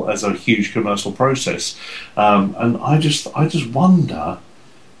viable as a huge commercial process. And I just wonder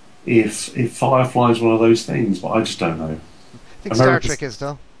if Firefly is one of those things, but I just don't know. I think Star Trek is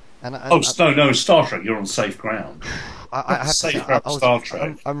though. No, Star Trek. You're on safe ground. I have safe to say, ground. Star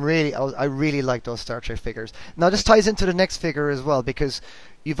Trek. I really like those Star Trek figures. Now this ties into the next figure as well because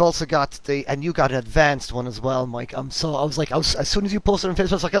you've also got and you got an advanced one as well, Mike. As soon as you posted on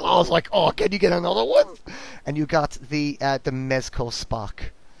Facebook, I was like, oh, can you get another one? And you got the Mezco Spock.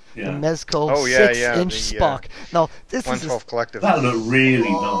 Yeah. The Mezco 6-inch Spock. Now this 112 collective. That looked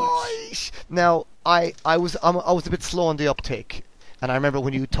really nice. Now I was a bit slow on the uptake. And I remember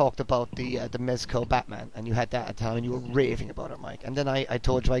when you talked about the Mezco Batman, and you had that at the time, and you were raving about it, Mike. And then I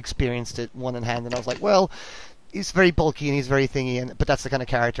told you I experienced it one in hand, and I was like, well, he's very bulky and he's very thingy, but that's the kind of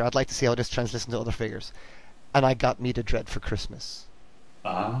character. I'd like to see how this translates into other figures. And I got me the Dread for Christmas.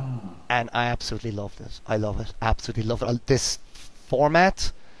 Ah. And I absolutely love this. I love it. Absolutely love it. This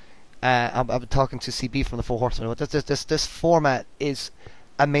format, I've been talking to CB from the Four Horsemen. This format is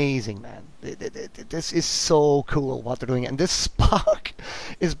amazing, man. This is so cool what they're doing, and this Spock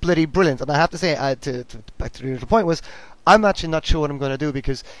is bloody brilliant. And I have to say, back to the point was, I'm actually not sure what I'm going to do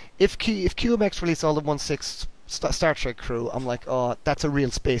because if QMX release all the 1/6 Star Trek crew, I'm like, oh, that's a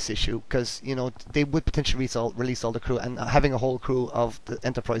real space issue because they would potentially release all the crew, and having a whole crew of the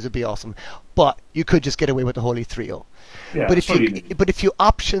Enterprise would be awesome. But you could just get away with the Holy Trio. Yeah, but if you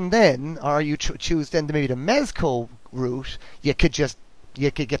option then, or you choose then maybe the Mezco route, you could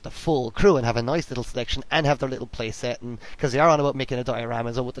get the full crew and have a nice little selection and have their little play set, and because they are on about making a diorama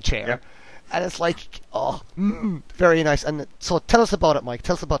as well with the chair. Yep. And it's like, very nice. And so tell us about it, Mike.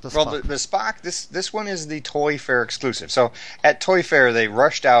 Tell us about the Spock. Well, the Spock, this one is the Toy Fair exclusive. So at Toy Fair, they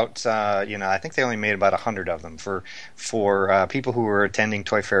rushed out, I think they only made about 100 of them for people who were attending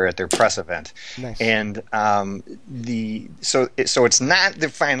Toy Fair at their press event. Nice. And so it's not the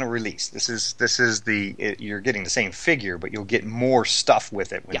final release. This is you're getting the same figure, but you'll get more stuff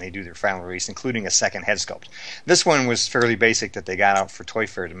with it when they do their final release, including a second head sculpt. This one was fairly basic that they got out for Toy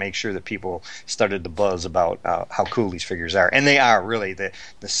Fair to make sure that people started the buzz about how cool these figures are, and they are really the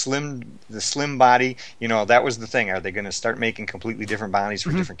slim body. That was the thing. Are they going to start making completely different bodies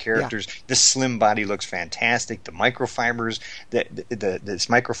for different characters? Yeah. This slim body looks fantastic. The microfibers, this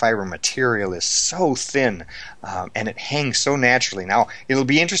microfiber material is so thin, and it hangs so naturally. Now it'll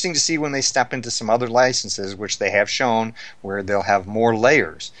be interesting to see when they step into some other licenses, which they have shown, where they'll have more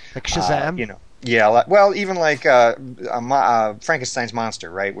layers, like Shazam. Yeah, well, even like Frankenstein's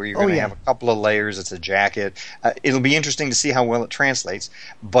monster, right, where you're going to have a couple of layers. It's a jacket. It'll be interesting to see how well it translates.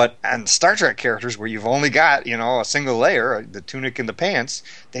 But on Star Trek characters, where you've only got a single layer, the tunic and the pants,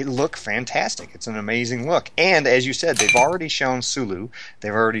 they look fantastic. It's an amazing look. And as you said, they've already shown Sulu.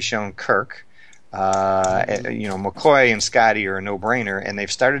 They've already shown Kirk. McCoy and Scotty are a no-brainer, and they've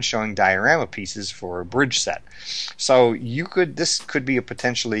started showing diorama pieces for a bridge set. So this could be a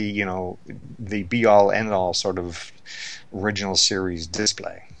potentially, the be-all, end-all sort of original series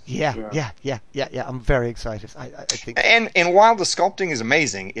display. Yeah. I'm very excited. I think. And while the sculpting is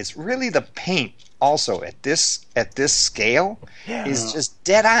amazing, it's really the paint also at this scale is just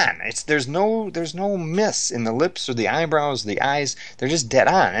dead on. There's no miss in the lips or the eyebrows, the eyes. They're just dead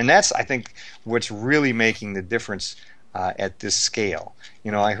on, and that's, I think, what's really making the difference at this scale.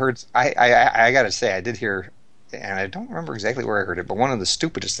 I heard. I got to say, I did hear. And I don't remember exactly where I heard it, but one of the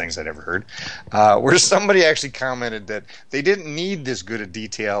stupidest things I'd ever heard, where somebody actually commented that they didn't need this good a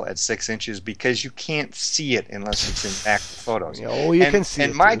detail at 6 inches because you can't see it unless it's in macro photos. You can see it.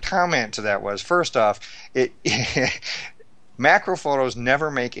 And my comment to that was, first off, macro photos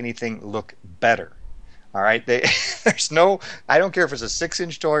never make anything look better. All right, there's no. I don't care if it's a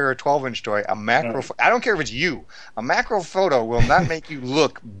 6-inch toy or a 12-inch toy. A macro. I don't care if it's you. A macro photo will not make you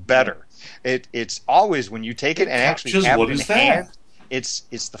look better. It's always when you take it and actually have it in hand. It's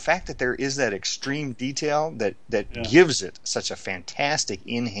the fact that there is that extreme detail that gives it such a fantastic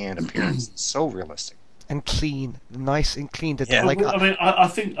in-hand appearance. It's so realistic and clean, nice and clean. I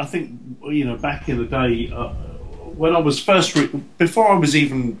think back in the day. When I was before I was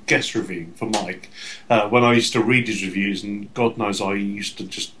even guest reviewing for Mike, when I used to read his reviews, and God knows I used to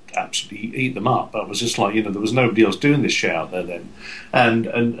just absolutely eat them up. I was just like, there was nobody else doing this shit out there then. And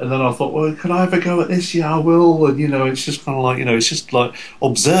then I thought, well, could I ever go at this? Yeah, I will. And, it's just kind of like, it's just like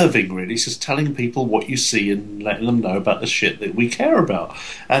observing, really. It's just telling people what you see and letting them know about the shit that we care about.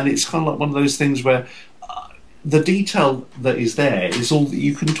 And it's kind of like one of those things where the detail that is there is all that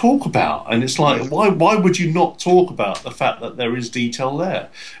you can talk about, and it's like, why would you not talk about the fact that there is detail there?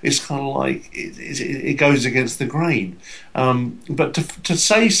 It's kind of like it goes against the grain. But to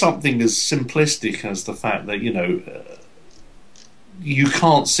say something as simplistic as the fact that you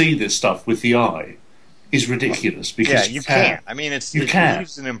can't see this stuff with the eye is ridiculous. Because you can't. I mean, it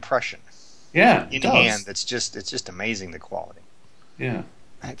leaves an impression. Yeah, in hand. It's just amazing, the quality. Yeah.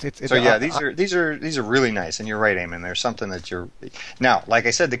 These are really nice, and you're right, Eamon. There's something that now, like I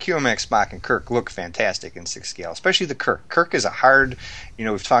said, the QMX Spock and Kirk look fantastic in 6 scale, especially the Kirk. Kirk is a hard,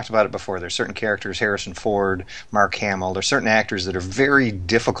 we've talked about it before. There's certain characters, Harrison Ford, Mark Hamill. There's certain actors that are very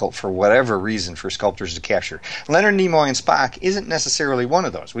difficult for whatever reason for sculptors to capture. Leonard Nimoy and Spock isn't necessarily one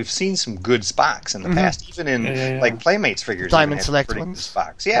of those. We've seen some good Spocks in the past, even in like Playmates figures. Diamond Select ones.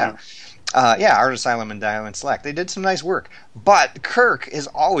 Spocks, Art Asylum and Diamond Select. They did some nice work, but Kirk is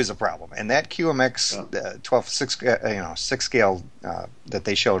always a problem. And that QMX 6 scale that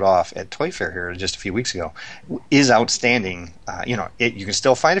they showed off at Toy Fair here just a few weeks ago is outstanding. You can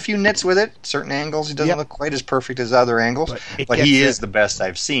still find a few nits with it. Certain angles, he doesn't look quite as perfect as other angles, but he is the best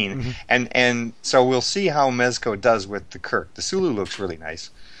I've seen. Mm-hmm. And so we'll see how Mezco does with the Kirk. The Sulu looks really nice.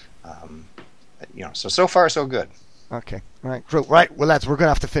 So far so good. Okay, right, Drew. Right, well, lads, we're going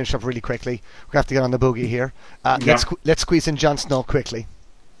to have to finish up really quickly. We're going to have to get on the boogie here. Let's squeeze in Jon Snow quickly.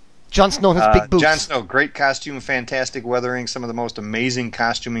 Jon Snow has big boots. Jon Snow, great costume, fantastic weathering, some of the most amazing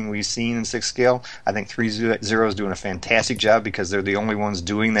costuming we've seen in 6 scale. I think 3Zero is doing a fantastic job because they're the only ones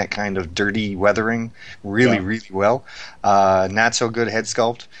doing that kind of dirty weathering really well. Not so good head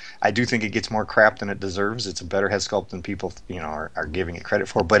sculpt. I do think it gets more crap than it deserves. It's a better head sculpt than people are giving it credit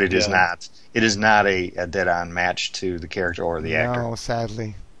for, but it is not. It is not a dead-on match to the character or the actor. No,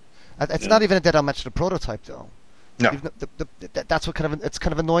 sadly. It's not even a dead-on match to the prototype, though. No. That's what it's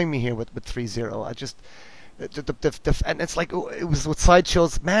kind of annoying me here with ThreeZero. I just and it's like it was with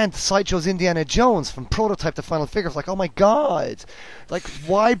sideshows. Man, the sideshows Indiana Jones from prototype to final figure. It's like, oh my god, like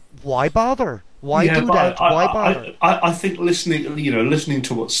why bother? Why do that? Why bother? I think listening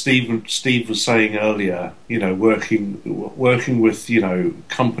to what Steve was saying earlier, working with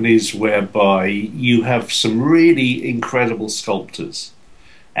companies whereby you have some really incredible sculptors,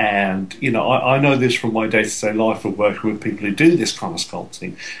 and I know this from my day-to-day life of working with people who do this kind of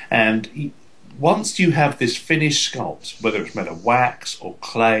sculpting, and once you have this finished sculpt, whether it's made of wax or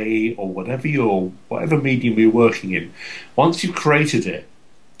clay or whatever medium you're working in, once you've created it,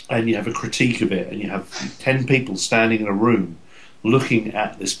 and you have a critique of it, and you have 10 people standing in a room looking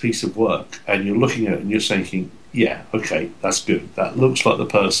at this piece of work, and you're looking at it and you're thinking, yeah, okay, that's good, that looks like the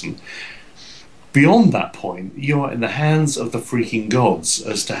person. Beyond that point, you are in the hands of the freaking gods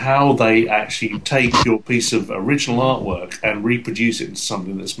as to how they actually take your piece of original artwork and reproduce it into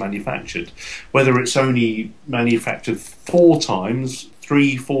something that's manufactured. Whether it's only manufactured 4 times,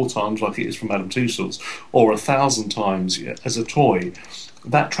 3-4 times like it is from Madame Tussauds, or 1,000 times as a toy,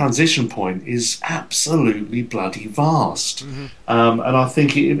 that transition point is absolutely bloody vast. Mm-hmm. And I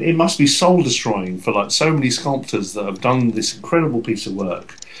think it must be soul destroying for like so many sculptors that have done this incredible piece of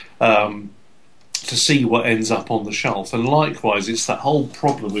work to see what ends up on the shelf. And likewise, it's that whole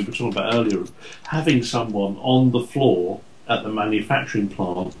problem we were talking about earlier of having someone on the floor at the manufacturing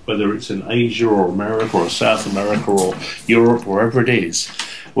plant, whether it's in Asia or America or South America or Europe, wherever it is,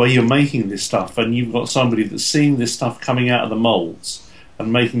 where you're making this stuff and you've got somebody that's seeing this stuff coming out of the molds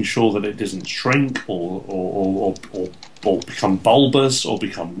and making sure that it doesn't shrink or become bulbous or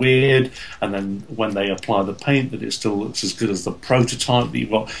become weird, and then when they apply the paint that it still looks as good as the prototype that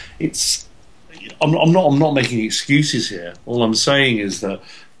you've got. I'm not making excuses here. All I'm saying is that,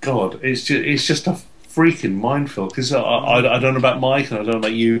 God, it's just a freaking minefield, because I don't know about Mike and I don't know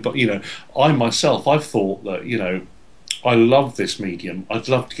about you, but I've thought that I love this medium. I'd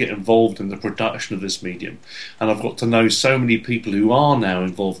love to get involved in the production of this medium, and I've got to know so many people who are now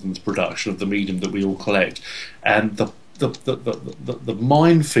involved in the production of the medium that we all collect, and the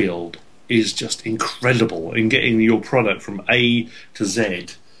minefield is just incredible in getting your product from A to Z.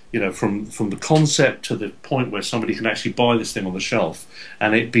 From the concept to the point where somebody can actually buy this thing on the shelf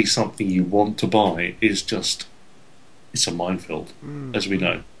and it be something you want to buy it's a minefield, as we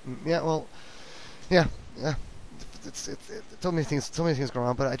know. Yeah, well, yeah. It's so many things going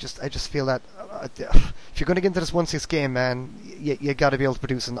on, but I just feel that if you're going to get into this 1/6 game, man, you got to be able to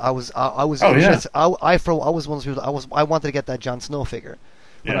produce. And I was interested. I was one of those people. I wanted to get that Jon Snow figure.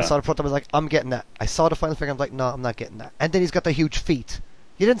 When I saw the prototype, I was like, I'm getting that. I saw the final figure, I'm like, no, I'm not getting that. And then he's got the huge feet.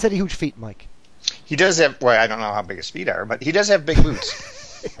 You didn't say the huge feet, Mike. He does have. Well, I don't know how big his feet are, but he does have big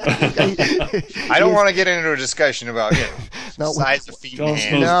boots. I don't want to get into a discussion about size of feet and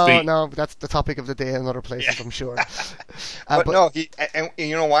hands. No, that's the topic of the day in other places, I'm sure. But no, and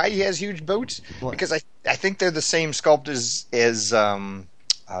you know why he has huge boots? What? Because I think they're the same sculpt as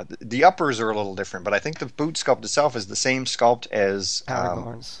the uppers are a little different, but I think the boot sculpt itself is the same sculpt as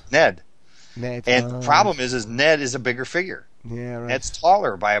Ned. And the problem is Ned is a bigger figure. Yeah, right. Ned's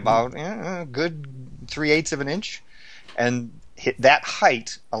taller by about a good 3/8 of an inch, and that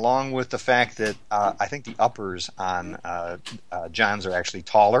height, along with the fact that I think the uppers on John's are actually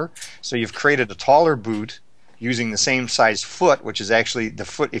taller, so you've created a taller boot using the same size foot, which is actually the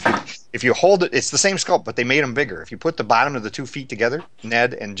foot. If you hold it, it's the same sculpt, but they made them bigger. If you put the bottom of the 2 feet together,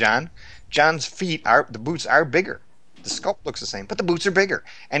 Ned and John's feet the boots are bigger. The sculpt looks the same, but the boots are bigger,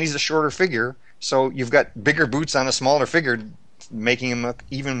 and he's a shorter figure, so you've got bigger boots on a smaller figure, making him look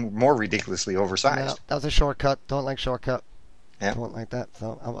even more ridiculously oversized. No, that was a shortcut. Don't like shortcut. Yeah. Don't like that.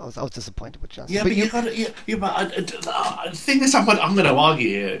 So I was disappointed with Johnson. Yeah, but you got to. The thing is, I'm going to argue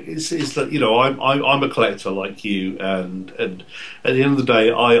here is that I'm a collector like you, and at the end of the day,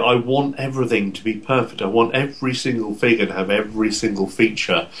 I want everything to be perfect. I want every single figure to have every single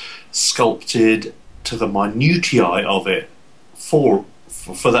feature sculpted to the minutiae of it for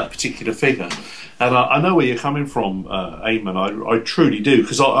that particular figure. And I know where you're coming from, Eamon. I truly do,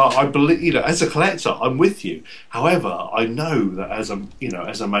 because I believe, as a collector, I'm with you. However, I know that as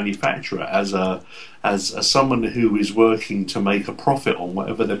a manufacturer, as someone who is working to make a profit on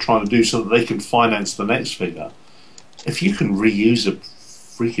whatever they're trying to do, so that they can finance the next figure, if you can reuse a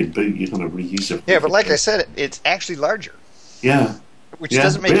freaking boot, you're going to reuse it. Yeah, but like I said, it's actually larger. Yeah. Which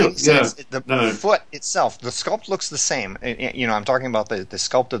doesn't make any sense. Yeah, the foot itself, the sculpt looks the same. I'm talking about the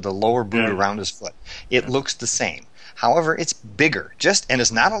sculpt of the lower boot around his foot. It looks the same. However, it's bigger, and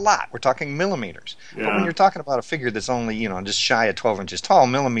it's not a lot. We're talking millimeters. Yeah. But when you're talking about a figure that's only just shy of 12 inches tall,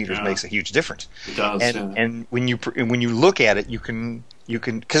 millimeters makes a huge difference. It does. And when you look at it, you can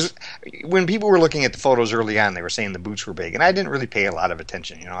because when people were looking at the photos early on, they were saying the boots were big, and I didn't really pay a lot of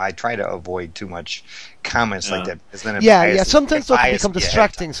attention. I try to avoid too much comments like that, because then sometimes it can become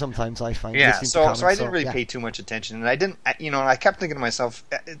distracting. Sometimes I find. So I didn't really pay too much attention, and I didn't. I kept thinking to myself,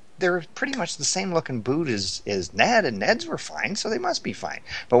 they're pretty much the same looking boot as Ned, and Ned's were fine, so they must be fine.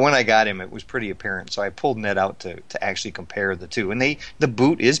 But when I got him, it was pretty apparent, so I pulled Ned out to actually compare the two, and the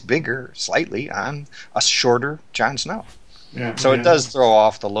boot is bigger slightly on a shorter Jon Snow. Yeah, so it does throw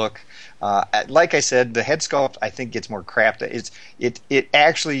off the look. Like I said, the head sculpt I think gets more crap. It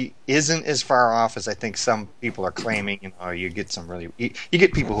actually isn't as far off as I think some people are claiming. You get you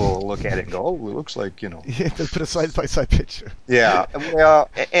get people who will look at it and go, "Oh, it looks like." Yeah, they'll put a side by side picture. Yeah, well,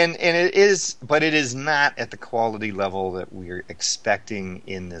 and it is, but it is not at the quality level that we're expecting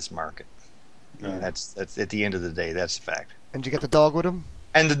in this market. That's at the end of the day, that's the fact. And you get the dog with him.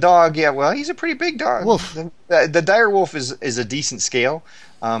 And the dog, he's a pretty big dog. Wolf. The dire wolf is a decent scale.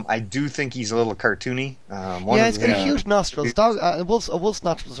 I do think he's a little cartoony. He's got huge nostrils. A wolf's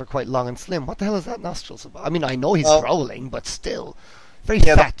nostrils are quite long and slim. What the hell is that nostrils about? I mean, I know he's growling, but still, very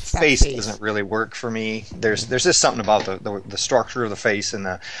fat. The face doesn't really work for me. There's just something about the structure of the face,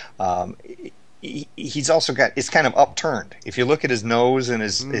 and he's also got, it's kind of upturned. If you look at his nose and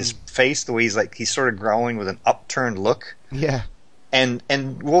his face, the way he's sort of growling with an upturned look. Yeah.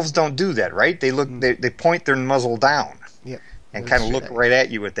 And wolves don't do that, right? They point their muzzle down, and kind of look right at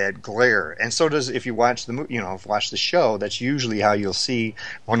you with that glare. And so does, if you watch the show, that's usually how you'll see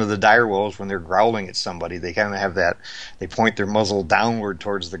one of the dire wolves when they're growling at somebody. They kind of have that. They point their muzzle downward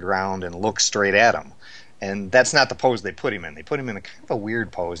towards the ground and look straight at them. And that's not the pose they put him in. They put him in a kind of a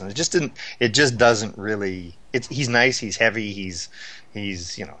weird pose, and it just doesn't really. He's nice. He's heavy. He's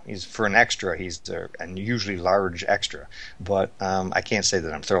for an extra. He's an usually large extra, but I can't say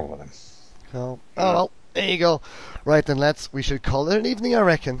that I'm thrilled with him. Oh well, there you go. Right then, we should call it an evening, I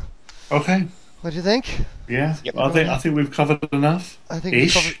reckon. Okay. What do you think? Yeah, yep. I think we've covered enough. I think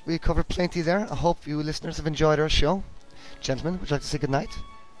we covered plenty there. I hope you listeners have enjoyed our show. Gentlemen, would you like to say good night?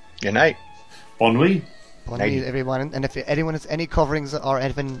 Good night. Bon nuit. Bon nuit, everyone. And if anyone has any coverings or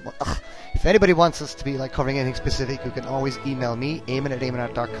anything, if anybody wants us to be covering anything specific, you can always email me,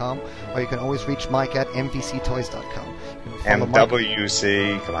 eamon@eamonart.com, or you can always reach Mike at mvctoys.com.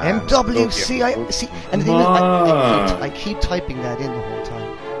 MWC, come on. MWC, I see. And the thing is, I keep typing that in the whole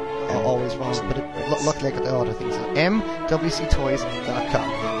time. Always wrong, but luckily I got the other things.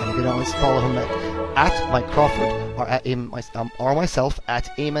 MWCtoys.com, and you can always follow him at Mike Crawford or myself at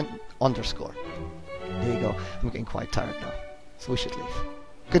Eamon_. There you go. I'm getting quite tired now, so we should leave.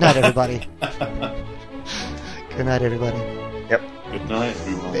 Good night, everybody. Good night, everybody. Yep. Good night,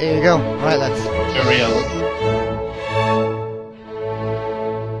 everyone. There you go. Right, lads. Cheerio.